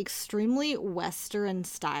with a extremely Western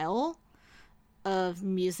style of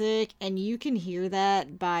music, and you can hear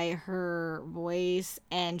that by her voice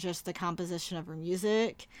and just the composition of her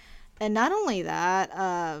music. And not only that,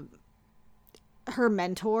 her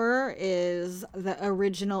mentor is the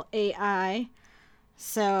original AI.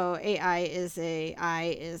 So AI is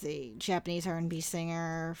a Japanese R&B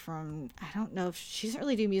singer from, I don't know if she doesn't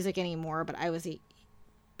really do music anymore, but I was a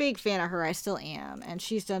big fan of her. I still am, and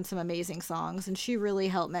she's done some amazing songs, and she really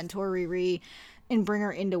helped mentor Riri and bring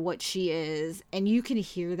her into what she is. And you can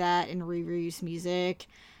hear that in Riri's music.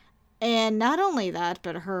 And not only that,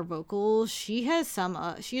 but her vocals, she has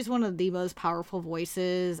she's one of the most powerful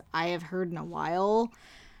voices I have heard in a while.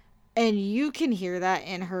 And you can hear that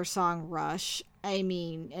in her song Rush. I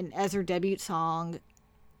mean, and as her debut song,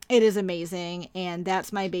 it is amazing. And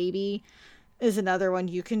That's My Baby is another one.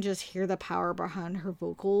 You can just hear the power behind her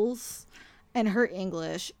vocals. And her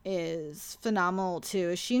English is phenomenal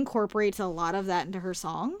too. She incorporates a lot of that into her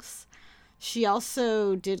songs. She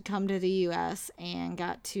also did come to the US and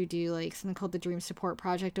got to do like something called the Dream Support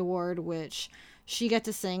Project Award, which she got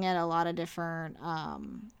to sing at a lot of different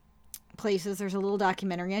places. There's a little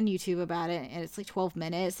documentary on YouTube about it, and it's like 12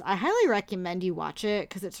 minutes. I highly recommend you watch it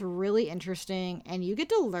because it's really interesting, and you get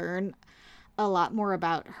to learn a lot more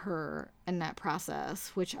about her in that process,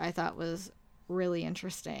 which I thought was really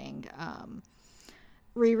interesting.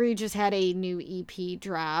 Riri just had a new EP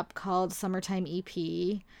drop called Summertime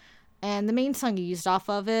EP. And the main song used off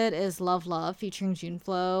of it is Love Love featuring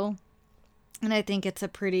Juneflow. And I think it's a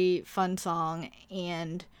pretty fun song.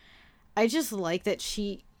 And I just like that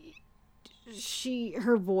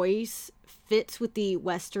her voice fits with the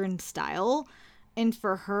Western style. And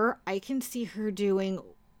for her, I can see her doing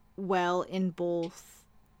well in both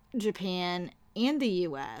Japan and the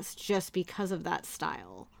US just because of that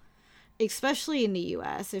style. Especially in the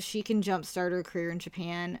US, if she can jumpstart her career in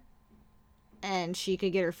Japan and she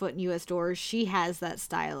could get her foot in US doors, she has that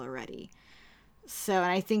style already. So,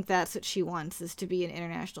 and I think that's what she wants, is to be an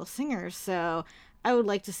international singer. So I would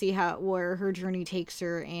like to see where her journey takes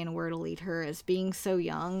her and where to lead her. As being so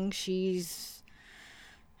young, she's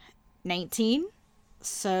 19,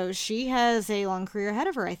 so she has a long career ahead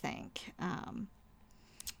of her, I think.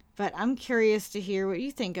 but I'm curious to hear what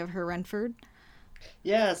you think of her, Renford.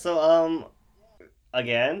 Yeah, so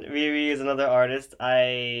again, Riri is another artist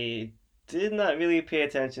I did not really pay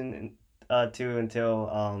attention to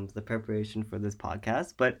until the preparation for this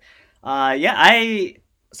podcast. But yeah, I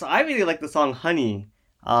really like the song Honey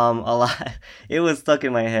a lot. It was stuck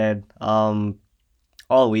in my head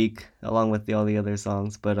all week along with all the other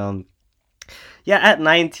songs. But yeah, at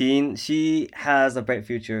 19, she has a bright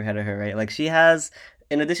future ahead of her, right? Like she has,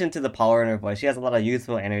 in addition to the power in her voice, she has a lot of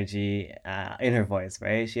youthful energy in her voice,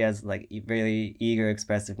 right? She has like really eager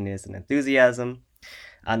expressiveness and enthusiasm,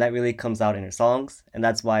 and that really comes out in her songs, and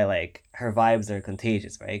that's why like her vibes are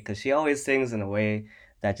contagious, right? Because she always sings in a way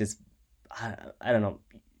that just, I don't know,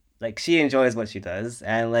 like she enjoys what she does,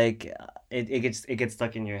 and like it gets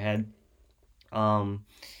stuck in your head. Um,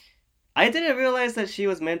 I didn't realize that she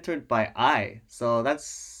was mentored by so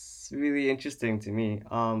that's really interesting to me.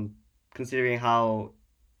 Considering how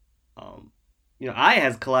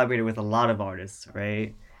has collaborated with a lot of artists,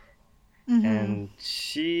 right? Mm-hmm. And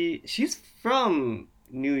she's from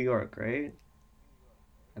New York, right?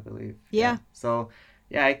 I believe. Yeah. So,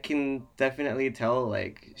 yeah, I can definitely tell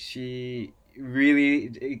like she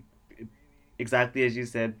really exactly as you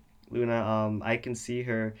said, Luna. I can see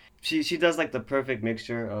her. She does like the perfect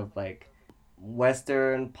mixture of like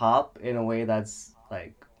Western pop in a way that's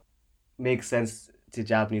like makes sense to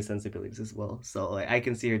Japanese sensibilities as well. So like I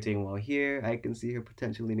can see her doing well here. I can see her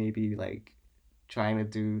potentially maybe like trying to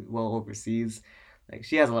do well overseas. Like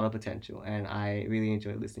she has a lot of potential, and I really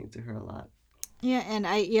enjoy listening to her a lot. Yeah, and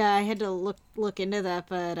I had to look into that,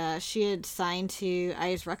 but she had signed to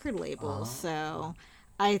I's record label, Oh. so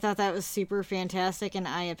I thought that was super fantastic, and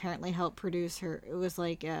I apparently helped produce her. It was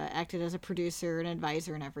like acted as a producer and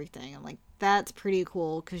advisor and everything. I'm like, that's pretty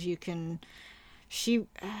cool because you can.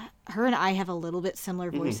 Her and I have a little bit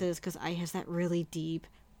similar Mhm. voices because I has that really deep,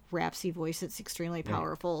 rapsy voice that's extremely Right.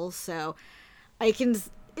 powerful. So I can.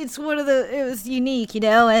 It's one of the. It was unique,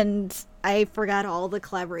 and I forgot all the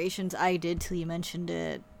collaborations I did till you mentioned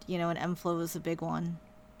it. And M-Flow was a big one.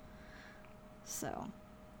 So,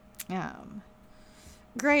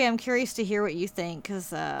 Gray, I'm curious to hear what you think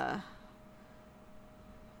because I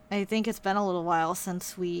think it's been a little while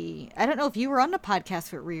since we. I don't know if you were on the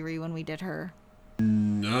podcast with Riri when we did her.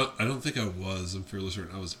 No, I don't think I was. I'm fairly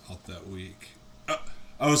certain I was out that week.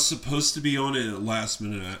 I was supposed to be on it at last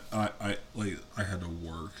minute. I had to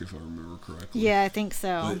work if I remember correctly. Yeah, I think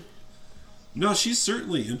so. But no, she's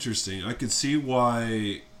certainly interesting. I could see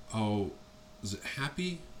why. Oh, is it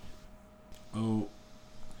Happy? Oh,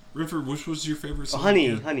 River, which was your favorite Oh, song? honey,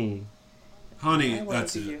 Yeah. honey. Honey, I want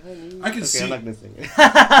that's to it. hear honey. I can Okay, see. I'm not gonna sing it.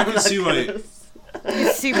 I can see why.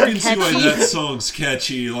 It's super I can see why catchy. that song's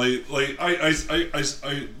catchy. Like I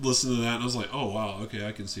listened to that and I was like, oh wow, okay,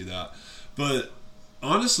 I can see that. But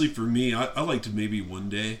honestly, for me, I liked Maybe One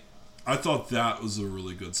Day. I thought that was a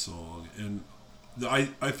really good song, and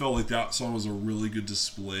I felt like that song was a really good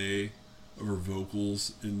display of her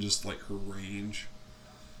vocals and just like her range.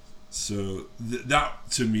 So that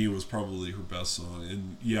to me was probably her best song,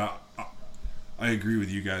 and yeah, I agree with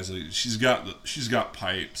you guys. Like she's got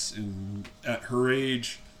pipes, and at her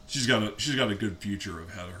age, she's got a good future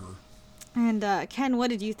ahead of her. And Ken, what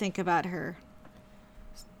did you think about her?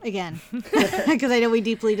 Again, because I know we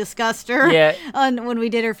deeply discussed her Yeah. when we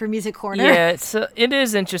did her for Music Corner. Yeah, it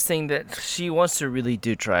is interesting that she wants to really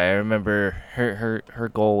do try. I remember her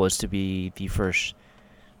goal was to be the first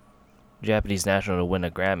Japanese national to win a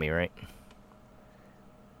Grammy, right?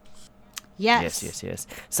 Yes. Yes.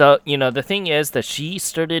 So, the thing is that she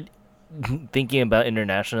started thinking about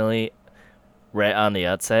internationally right on the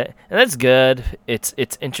outset, and that's good. It's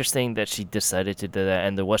interesting that she decided to do that,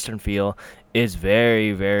 and the Western feel is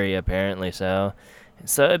very, very apparently so.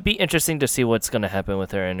 So it'd be interesting to see what's going to happen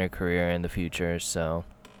with her in her career in the future. So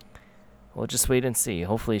we'll just wait and see.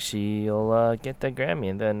 Hopefully she'll get the Grammy,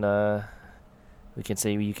 and then we can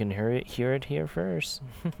say you can hear it here first.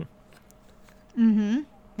 Mm-hmm.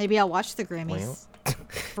 Maybe I'll watch the Grammys Well.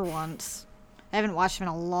 for once. I haven't watched them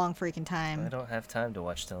in a long freaking I time. don't have time to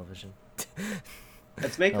watch television.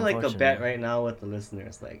 Let's make like a bet Unfortunately. right now with the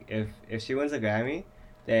listeners. Like, if she wins a Grammy,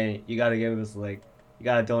 then you gotta give us like you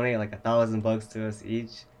gotta donate like $1,000 to us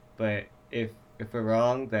each. But if we're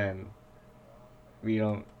wrong, then we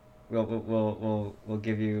don't. We'll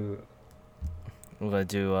give you. We're gonna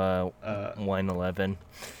do Wine 11.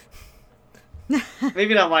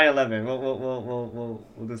 Maybe not Y11.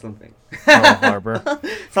 We'll do something. Pearl Harbor.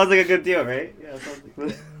 Sounds like a good deal, right? Yeah, sounds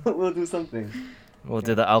like we'll do something. We'll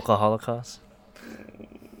do the Alcohol Holocaust.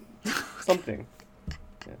 Something.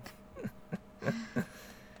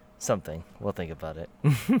 Something. We'll think about it.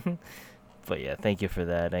 But yeah, thank you for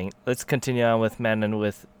that. And let's continue on with Man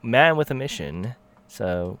with a Mission.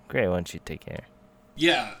 So, Gray, why don't you take care?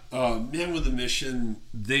 Yeah, Man with a Mission,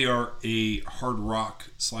 they are a hard rock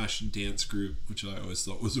 / dance group, which I always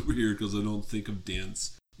thought was weird because I don't think of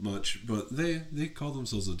dance much, but they call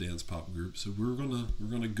themselves a dance pop group, so we're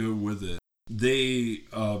gonna go with it. They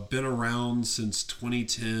been around since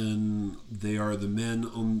 2010. They are the men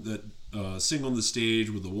on that sing on the stage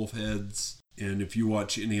with the wolf heads, and if you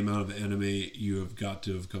watch any amount of anime, you have got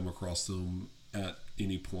to have come across them at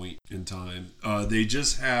any point in time. They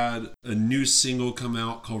just had a new single come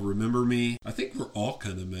out called Remember Me. I think we're all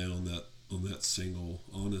kind of mad on that single,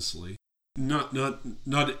 honestly. Not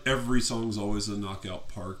every song's always a knockout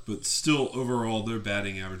park, but still overall their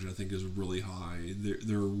batting average I think is really high.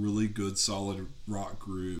 They're a really good solid rock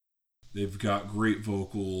group. They've got great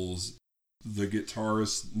vocals. The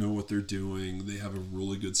guitarists know what they're doing. They have a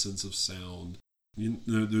really good sense of sound.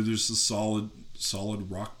 They're just a solid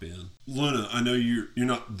rock band. Luna, I know you're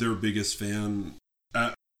not their biggest fan.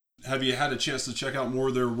 Have you had a chance to check out more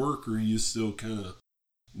of their work, or are you still kind of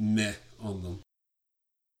meh on them?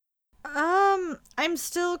 I'm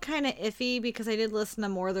still kind of iffy because I did listen to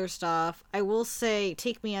more of their stuff. I will say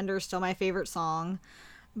Take Me Under is still my favorite song,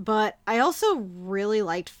 but I also really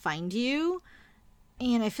liked Find You,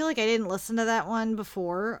 and I feel like I didn't listen to that one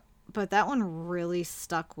before, but that one really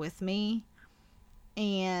stuck with me.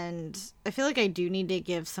 And I feel like I do need to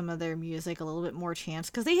give some of their music a little bit more chance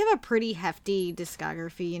because they have a pretty hefty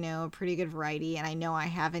discography, a pretty good variety, and I know I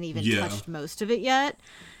haven't even touched most of it yet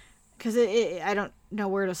because I don't know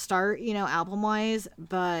where to start, album-wise,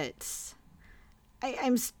 but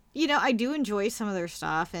I do enjoy some of their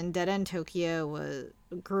stuff, and Dead End Tokyo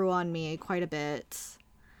grew on me quite a bit,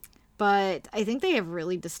 but I think they have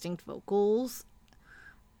really distinct vocals.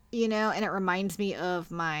 And it reminds me of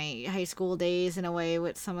my high school days in a way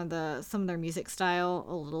with some of their music style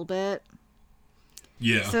a little bit.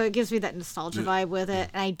 Yeah. So it gives me that nostalgia vibe with it.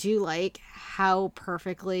 And I do like how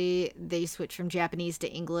perfectly they switch from Japanese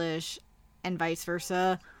to English and vice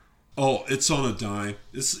versa. Oh, it's on a dime.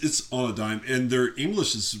 It's on a dime. And their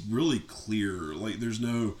English is really clear. Like, there's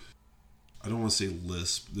no, I don't want to say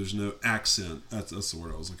lisp. There's no accent. That's the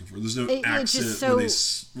word I was looking for. There's no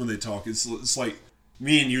accent when they talk. It's like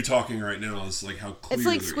me and you talking right now is like how clear it's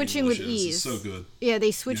like their switching English with is. ease. It's so good. Yeah, they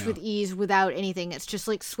switch with ease without anything. It's just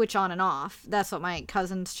like switch on and off. That's what my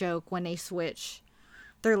cousins joke when they switch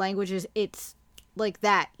their languages. It's like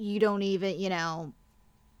that. You don't even,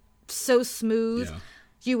 so smooth. Yeah.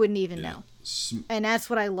 You wouldn't even know. And that's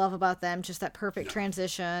what I love about them, just that perfect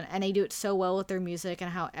transition. And they do it so well with their music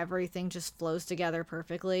and how everything just flows together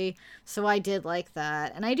perfectly. So I did like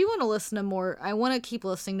that. And I do want to listen to more. I want to keep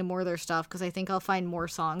listening to more of their stuff because I think I'll find more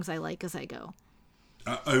songs I like as I go.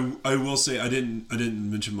 I will say I didn't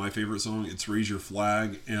mention my favorite song. It's Raise Your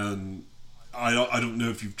Flag, and I don't know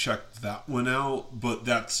if you've checked that one out, but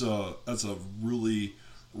that's a really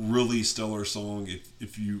stellar song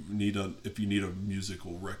if you need a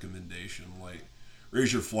musical recommendation. Like,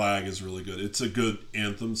 Raise Your Flag is really good. It's a good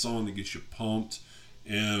anthem song that gets you pumped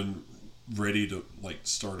and ready to like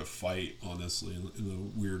start a fight, honestly, in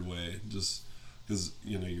a weird way, just because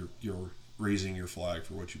you're raising your flag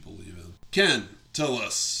for what you believe in. Ken, tell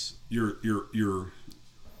us your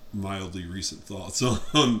mildly recent thoughts on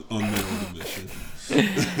Man with a Mission.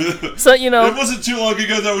 So it wasn't too long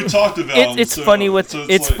ago that we talked about it's funny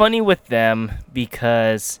with them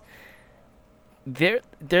because they're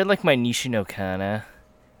like my Nishi no Kana,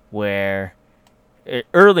 where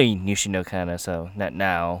early Nishi no Kana, so not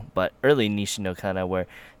now, but early Nishi no Kana, where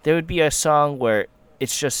there would be a song where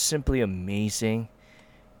it's just simply amazing,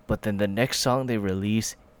 but then the next song they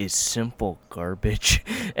release is simple garbage,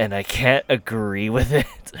 and I can't agree with it,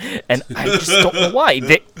 and I just don't know why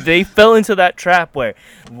they fell into that trap where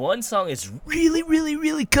one song is really, really,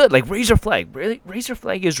 really good, like Raise Your Flag. Raise Your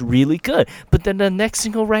Flag is really good, but then the next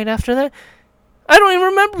single right after that, I don't even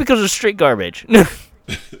remember because it's straight garbage.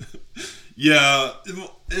 Yeah,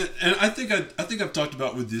 and I think I've talked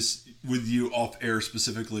about with you off air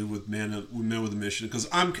specifically with Man with a Mission, because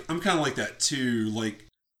I'm kind of like that too. Like,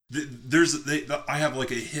 I have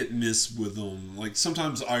like a hit miss with them. Like,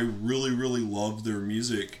 sometimes I really, really love their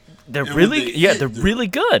music. They're really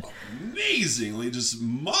good. Amazingly, just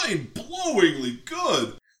mind-blowingly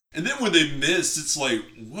good. And then when they miss, it's like,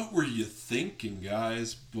 what were you thinking,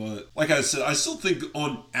 guys? But like I said, I still think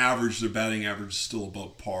on average their batting average is still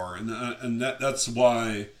above par, and that's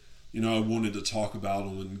why I wanted to talk about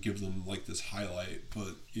them and give them like this highlight.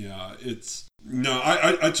 But yeah,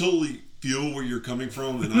 I totally feel where you're coming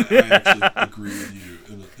from, and I actually agree with you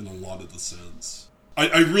in a lot of the sense.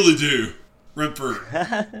 I really do. Renford,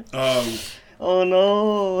 Oh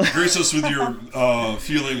no. Grace us with your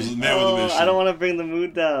feelings, man with a Oh, mission. I don't want to bring the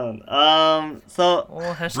mood down. So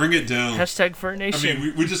Well, Bring it down. hashtag for a I nation.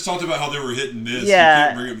 mean, we just talked about how they were hit and miss.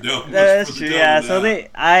 Yeah, You can't bring them down. much that's further true. down Yeah, than so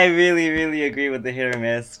that. I really agree with the hit or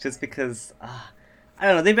miss, just because I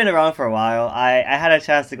don't know, they've been around for a while. I had a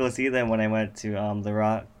chance to go see them when I went to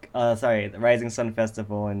the Rising Sun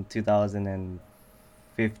Festival in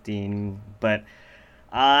 2015, but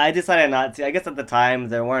I decided not to. I guess at the time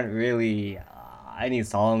there weren't really any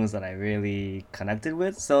songs that I really connected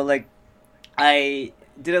with, so like I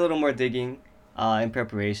did a little more digging in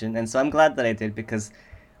preparation, and so I'm glad that I did because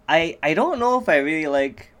I don't know if I really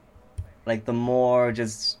like the more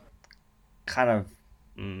just kind of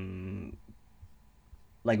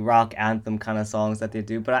like rock anthem kind of songs that they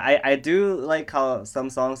do, but I do like how some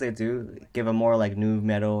songs they do give a more like new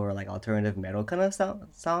metal or like alternative metal kind of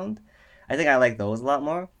sound. I think I like those a lot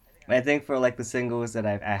more. And I think for like the singles that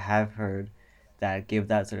I have heard that give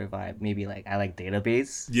that sort of vibe, maybe like I like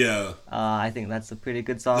Database. Yeah. I think that's a pretty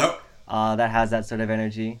good song. That, That has that sort of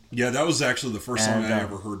energy. yeah, that was actually the first song And, I uh,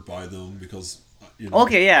 ever heard by them because, you know.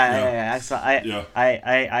 Okay, yeah, Yeah. yeah. So I, Yeah.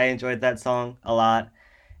 I enjoyed that song a lot,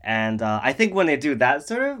 and I think when they do that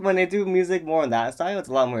sort of when they do music more in that style, it's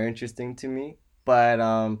a lot more interesting to me. But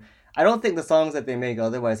I don't think the songs that they make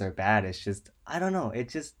otherwise are bad. It's just I don't know.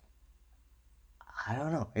 I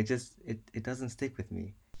don't know. It doesn't stick with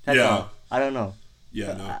me. That's Yeah. all. I don't know.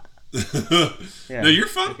 Yeah, no. Yeah. No, you're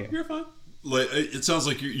fine. Okay. You're fine. Like it sounds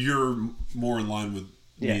like you're more in line with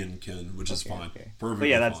Yeah. me and Ken, which is fine. Okay. Perfectly But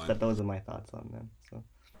yeah, fine. those are my thoughts on them. So.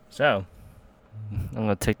 So, I'm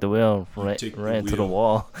gonna take the wheel right Take the into the wheel.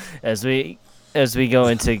 wall as we go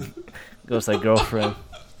into Ghost Like Girlfriend.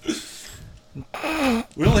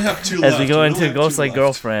 We only have two As left. we go only into have Ghost two Like left.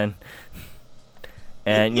 Girlfriend,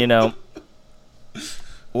 and you know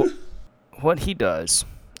what he does,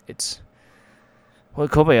 it's what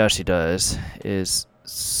Kobayashi does is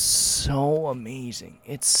so amazing.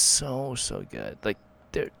 It's so good. Like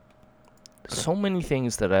there so many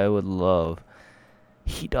things that I would love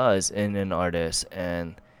he does in an artist,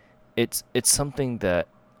 and it's something that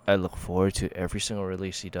I look forward to every single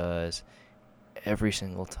release he does, every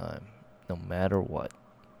single time, no matter what.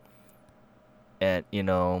 And you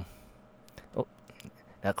know, oh,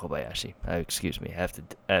 not Kobayashi. Excuse me. I have to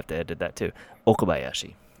edit that too.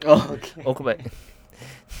 Okabayashi. Oh, okay. Okabayashi.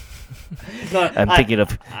 No, I'm thinking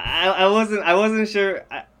of I wasn't sure.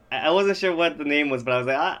 I wasn't sure what the name was, but I was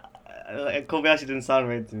like, Kobayashi didn't sound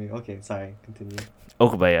right to me. Okay, sorry. Continue.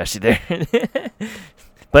 Okabayashi there.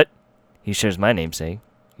 But he shares my namesake.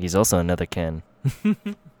 He's also another Ken.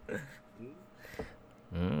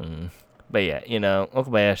 But yeah, you know,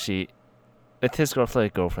 Okabayashi, with his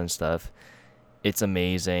girlfriend stuff, it's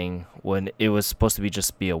amazing. When it was supposed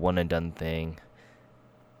to be a one and done thing,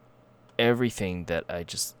 everything that I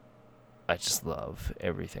just love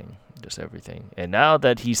everything, just everything. And now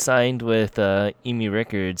that he's signed with EMI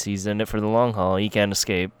Records, he's in it for the long haul. He can't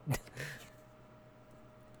escape.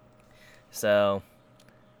 So,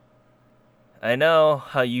 I know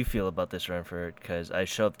how you feel about this, Renford, because I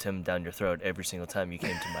shoved him down your throat every single time you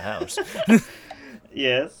came to my house.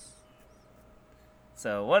 Yes.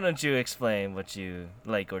 So, why don't you explain what you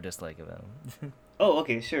like or dislike about him? Oh,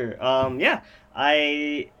 okay, sure. Yeah,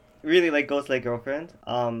 I really like Ghost Like Girlfriend.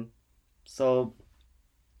 So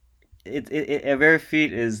it a rare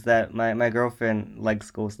feat is that my girlfriend likes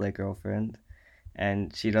Ghost Like Girlfriend,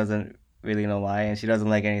 and she doesn't really know why, and she doesn't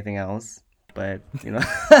like anything else. But you know,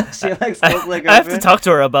 she likes Ghost Like Girlfriend. I have to talk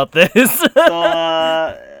to her about this.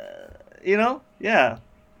 So you know, yeah.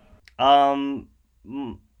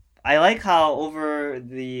 I like how over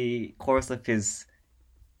the course of his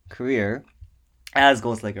career as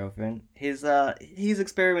Ghost Like Girlfriend, he's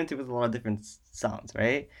experimented with a lot of different sounds,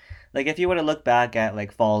 right? Like if you were to look back at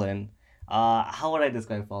like Fallen, how would I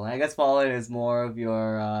describe Fallen? I guess Fallen is more of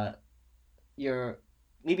your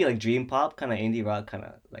maybe like dream pop kind of indie rock kind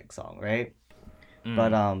of like song, right?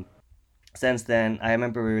 But since then, I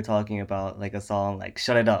remember we were talking about like a song like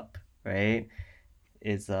 "Shut It Up," right?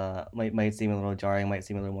 It's might seem a little jarring, might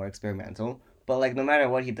seem a little more experimental, but like no matter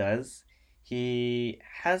what he does, he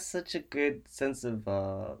has such a good sense of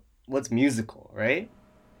what's musical, right?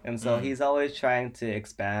 And so he's always trying to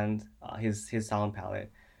expand his sound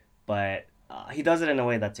palette, but he does it in a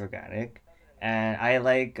way that's organic, and I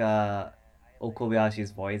like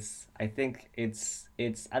Okobayashi's voice. I think it's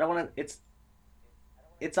I don't want to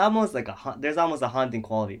it's almost like there's almost a haunting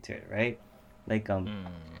quality to it, right? Like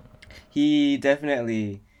he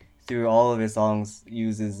definitely through all of his songs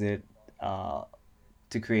uses it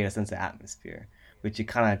to create a sense of atmosphere, which you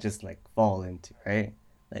kind of just like fall into, right?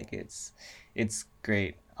 Like it's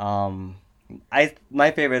great.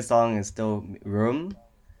 my favorite song is still Room.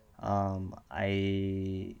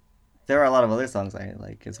 I there are a lot of other songs I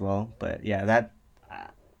like as well, but yeah, that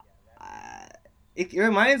it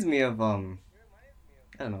reminds me of I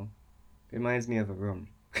don't know. It reminds me of a room.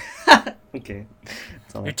 Okay.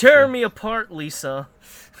 That's all I You're have to say. tearing me apart, Lisa.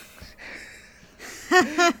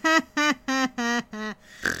 I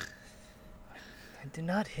did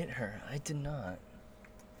not hit her. I did not.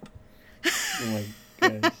 Oh my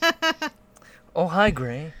gosh. Oh, hi,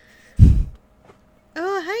 Gray.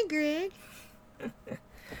 Oh, hi, Greg.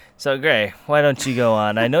 So, Gray, why don't you go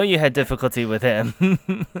on? I know you had difficulty with him.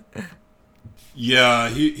 Yeah,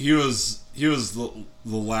 he was the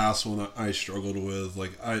last one I struggled with.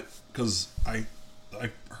 Like I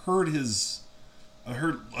heard I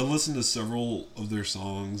listened to several of their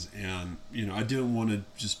songs, and I didn't want to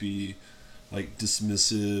just be like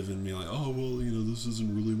dismissive and be like, oh well, this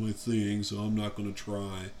isn't really my thing, so I'm not going to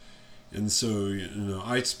try. And so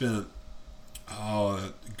I spent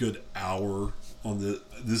a good hour on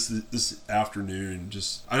this afternoon.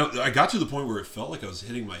 Just I got to the point where it felt like I was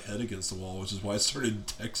hitting my head against the wall, which is why I started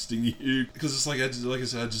texting you, because it's like like I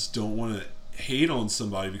said, I just don't want to hate on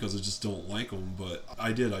somebody because I just don't like them. But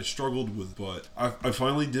I struggled with, but I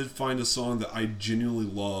finally did find a song that I genuinely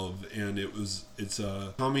love, and it's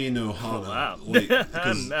Kami no Hana. Oh, wow. Like,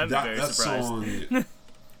 because I'm very that surprised. song.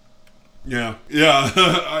 Yeah.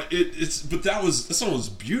 That song was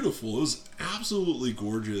beautiful. It was absolutely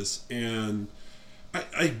gorgeous, and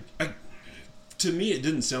I to me it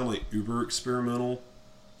didn't sound like uber experimental,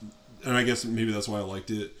 and I guess maybe that's why I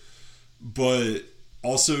liked it. But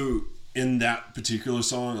also in that particular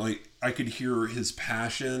song, like I could hear his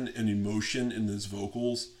passion and emotion in his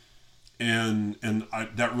vocals, and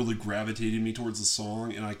that really gravitated me towards the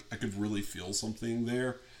song, and I could really feel something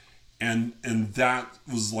there. And that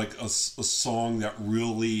was like a song that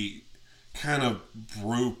really kind of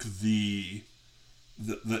broke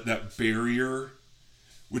that barrier,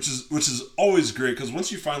 which is always great, because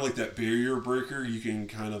once you find like that barrier breaker, you can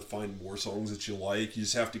kind of find more songs that you like. You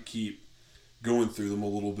just have to keep going through them a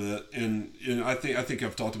little bit. And I think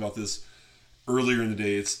I've talked about this earlier in the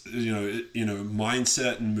day. It's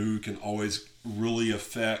mindset and mood can always really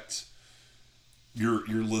affect your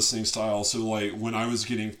listening style. So like when I was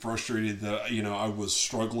getting frustrated that I was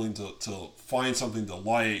struggling to find something to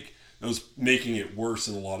like, that was making it worse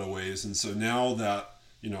in a lot of ways. And so now that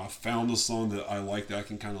I found a song that I like, that I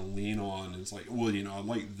can kind of lean on, and it's like, well, I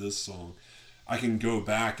like this song, I can go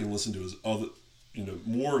back and listen to his other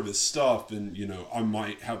more of his stuff, and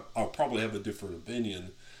I'll probably have a different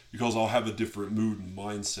opinion, because I'll have a different mood and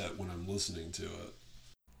mindset when I'm listening to it.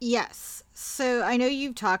 Yes. So I know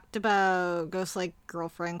you've talked about Ghost Like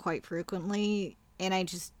Girlfriend quite frequently, and I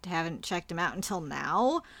just haven't checked him out until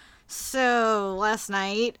now. So last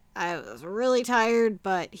night I was really tired,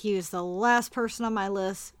 but he was the last person on my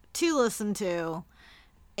list to listen to.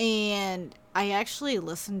 And I actually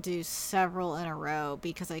listened to several in a row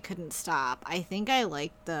because I couldn't stop. I think I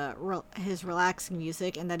liked his relaxing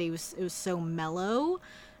music, and that it was so mellow.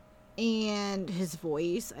 And his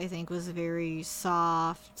voice, I think, was very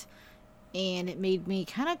soft, and it made me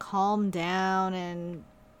kind of calm down, and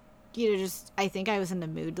I think I was in the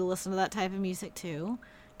mood to listen to that type of music too,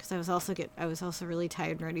 because I was also really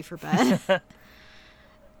tired and ready for bed.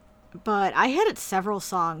 But I had several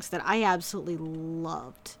songs that I absolutely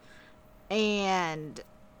loved, and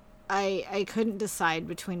I couldn't decide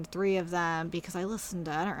between 3 of them, because I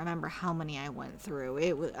don't remember how many I went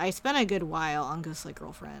through. I spent a good while on Ghost Like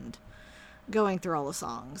Girlfriend, going through all the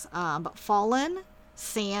songs. But Fallen,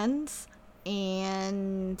 Sands,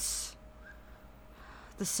 and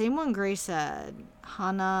the same one Gray said,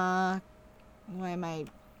 Hana.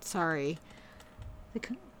 Sorry.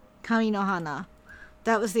 Kami no Hana.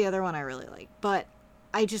 That was the other one I really liked. But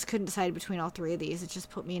I just couldn't decide between all 3 of these. It just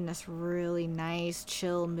put me in this really nice,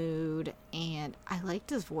 chill mood, and I liked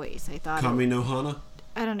his voice. I thought Kami no Hana?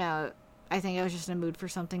 I don't know. I think I was just in a mood for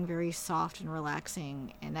something very soft and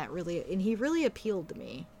relaxing, and he really appealed to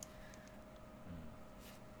me.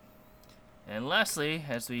 And lastly,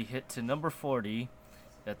 as we hit to number 40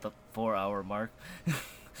 at the 4-hour mark,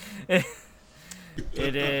 it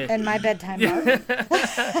is... And my bedtime mark.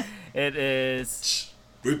 It is...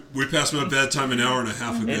 We passed my bedtime an hour and a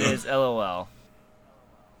half ago. It is LOL.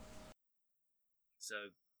 So...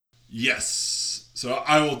 Yes. So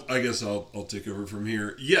I guess I'll take over from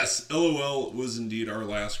here. Yes, LOL was indeed our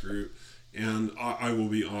last group, and I will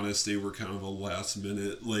be honest, they were kind of a last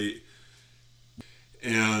minute late.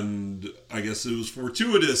 And I guess it was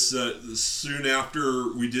fortuitous that soon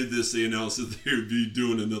after we did this, they announced that they would be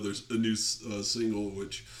doing a new single,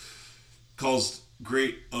 which caused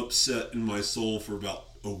great upset in my soul for about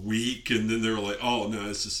a week, and then they were like, "Oh no,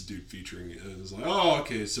 it's just a dude featuring it." And it was like, "Oh,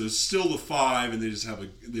 okay, so it's still the 5, and they just have a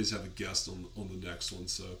guest on the next one."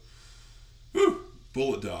 So, whew,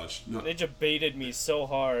 bullet dodge. No. They just baited me so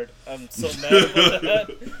hard. I'm so mad about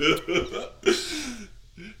that.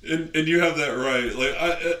 and you have that right. Like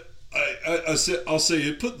I'll say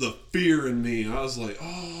it put the fear in me. I was like,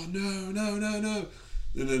 "Oh no, no, no, no,"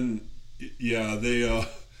 and then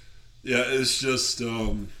it's just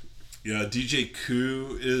DJ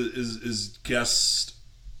Koo is guest.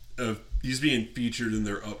 He's being featured in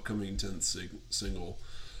their upcoming 10th single.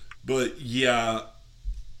 But yeah,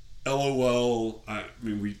 LOL. I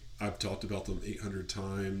mean, I've talked about them 800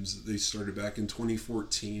 times. They started back in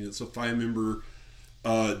 2014. It's a 5-member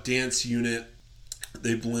dance unit.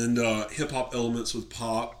 They blend hip hop elements with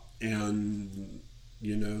pop, and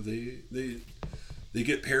they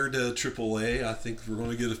get paired to AAA. I think we're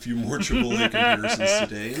going to get a few more AAA comparisons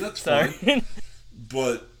today, and that's fine.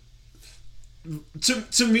 But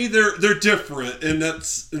to me, they're different, and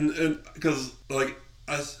that's and because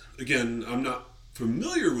I'm not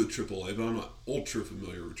familiar with AAA, but I'm not ultra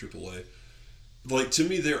familiar with AAA. Like, to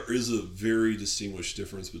me, there is a very distinguished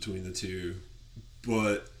difference between the two,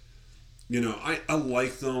 but I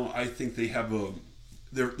like them. I think they have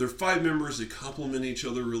they're 5 members. They complement each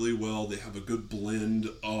other really well. They have a good blend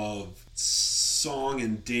of song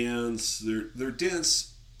and dance. Their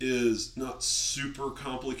dance is not super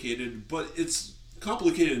complicated, but it's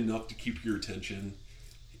complicated enough to keep your attention.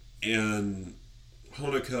 And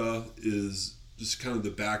Honoka is just kind of the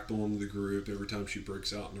backbone of the group. Every time she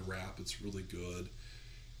breaks out in a rap, it's really good.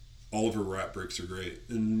 All of her rap breaks are great.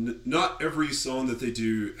 And not every song that they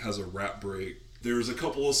do has a rap break. There's a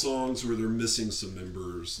couple of songs where they're missing some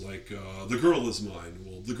members, like The Girl Is Mine.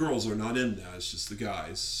 Well, the girls are not in that, it's just the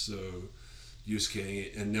guys. So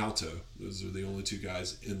Yusuke and Naoto, those are the only 2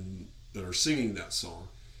 guys that are singing that song.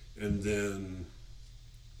 And then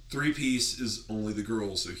 3-piece is only the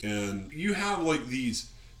girls. And you have like these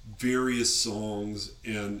various songs,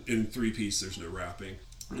 and in 3-piece there's no rapping.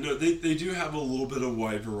 They do have a little bit of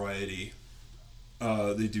wide variety.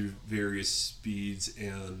 They do various speeds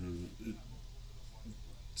and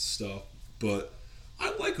stuff, but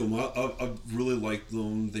I like them. I really like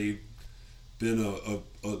them. They've been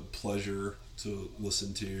a pleasure to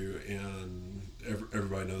listen to, and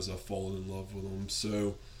everybody knows I've fallen in love with them.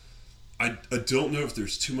 So I don't know if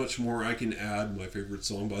there's too much more I can add. My favorite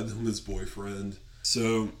song by them is Boyfriend.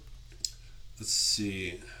 So let's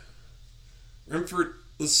see. Remford,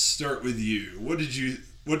 let's start with you. What did you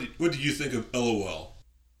think of LOL?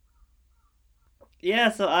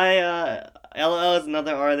 Yeah, so LOL is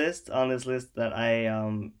another artist on this list that I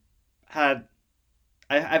heard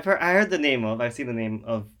the name of. I've seen the name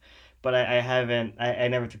of, but I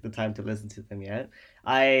never took the time to listen to them yet.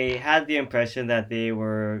 I had the impression that they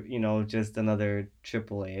were, just another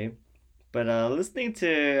AAA. But listening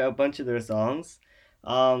to a bunch of their songs,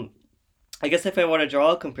 I guess if I want to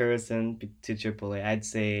draw a comparison to AAA, I'd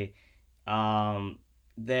say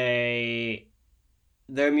their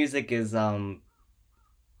music is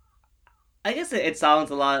I guess it sounds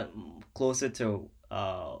a lot closer to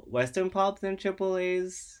Western pop than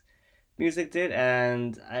AAA's music did,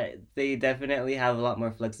 and they definitely have a lot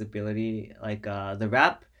more flexibility. Like the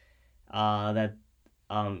rap that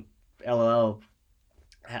LOL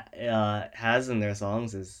has in their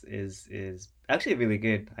songs is actually really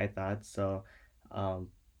good, I thought. So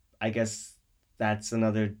I guess that's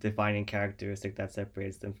another defining characteristic that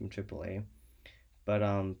separates them from AAA. But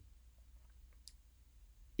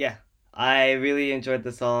yeah, I really enjoyed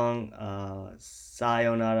the song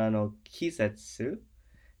Sayonara no Kisetsu.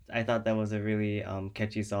 I thought that was a really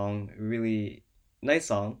catchy song, really nice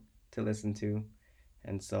song to listen to.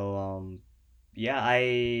 And so yeah,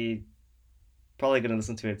 I probably gonna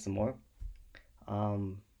listen to it some more.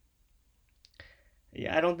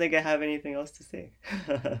 Yeah, I don't think I have anything else to say.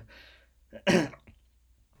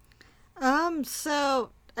 So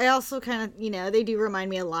I also kind of, they do remind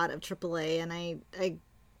me a lot of AAA, and I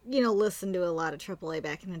listened to a lot of AAA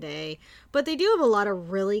back in the day, but they do have a lot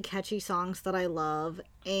of really catchy songs that I love,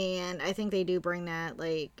 and I think they do bring that,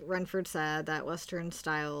 like Renford said, that Western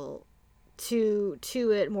style to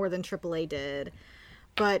it more than AAA did.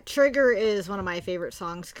 But Trigger is one of my favorite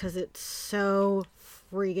songs because it's so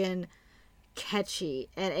friggin' catchy,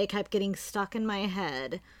 and it kept getting stuck in my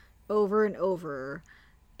head over and over.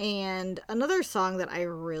 And another song that I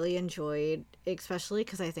really enjoyed, especially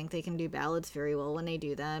because I think they can do ballads very well when they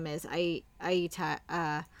do them, is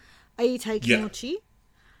Aitai Kimochi.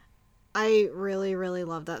 I really, really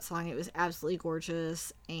love that song. It was absolutely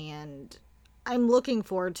gorgeous, and I'm looking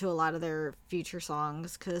forward to a lot of their future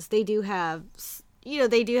songs because they do have,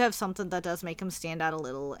 they do have something that does make them stand out a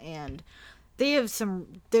little, and they have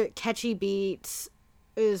their catchy beats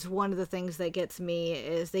is one of the things that gets me,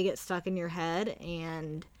 is they get stuck in your head,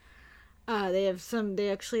 and they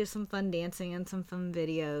actually have some fun dancing and some fun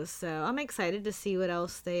videos, so I'm excited to see what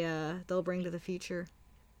else they'll bring to the future.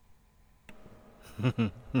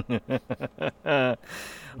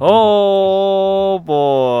 Oh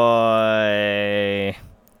boy.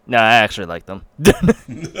 No, I actually like them.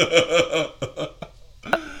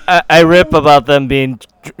 I rip about them being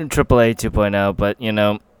AAA 2.0, but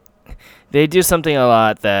they do something a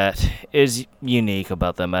lot that is unique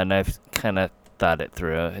about them, and I've kind of thought it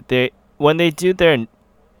through. When they do their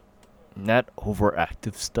not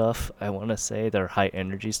overactive stuff, I want to say their high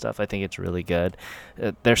energy stuff, I think it's really good.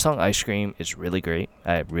 Their song Ice Cream is really great.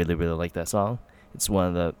 I really, really like that song. It's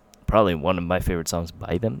probably one of my favorite songs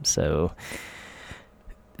by them, so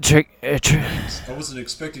I wasn't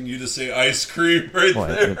expecting you to say ice cream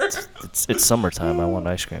there. It's summertime. I want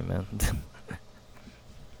ice cream, man.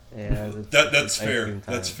 Yeah, that's fair.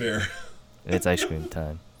 That's fair. It's ice cream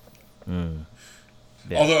time.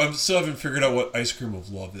 Yeah. Although I still haven't figured out what ice cream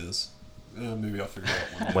of love is. Maybe I'll figure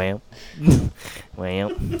it out one day.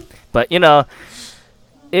 Well. But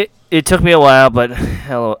it took me a while, but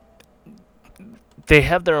hell, they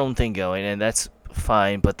have their own thing going, and that's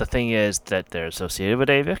fine. But the thing is that they're associated with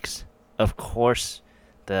Avex. Of course,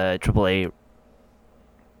 the AAA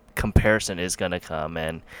comparison is gonna come,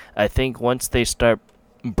 and I think once they start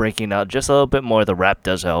breaking out just a little bit more, the rap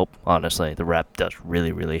does help. Honestly, the rap does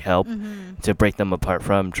really, really help to break them apart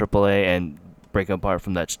from AAA and break them apart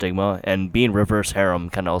from that stigma. And being reverse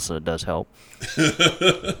harem kind of also does help.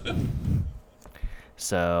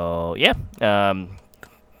 So yeah,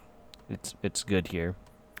 it's good here.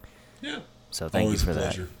 Yeah. So thank Always you for a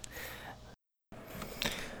pleasure.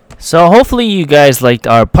 that. So hopefully you guys liked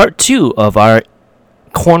our part 2 of our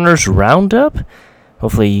Corners Roundup.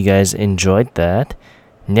 Hopefully you guys enjoyed that.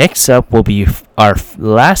 Next up will be our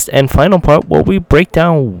last and final part where we break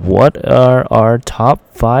down what are our top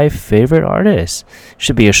 5 favorite artists.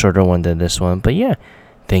 Should be a shorter one than this one, but yeah.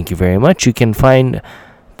 Thank you very much. You can find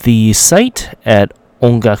the site at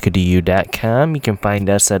ongakuryu.com. You can find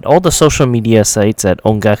us at all the social media sites at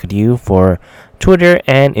ongakuryu for Twitter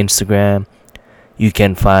and Instagram. You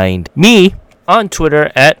can find me on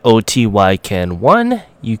Twitter at OTYKen1.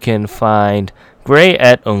 You can find Gray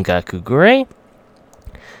at OngakuGray.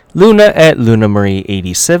 Luna at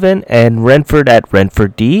LunaMarie87, and Renford at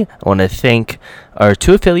RenfordD. I want to thank our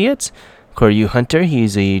 2 affiliates, Koryu Hunter,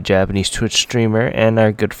 he's a Japanese Twitch streamer and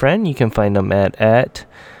our good friend. You can find him at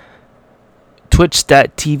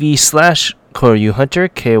twitch.tv/Koryu Hunter,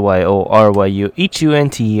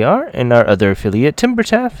 KYORYUHUNTER, and our other affiliate,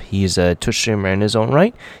 Timbertaff. He's a Twitch streamer in his own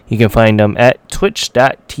right. You can find him at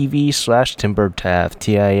twitch.tv/Timbertaff,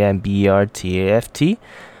 TIMBERTAFT.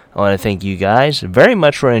 I want to thank you guys very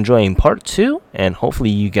much for enjoying part 2, and hopefully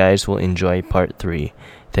you guys will enjoy part 3.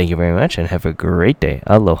 Thank you very much, and have a great day.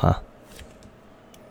 Aloha.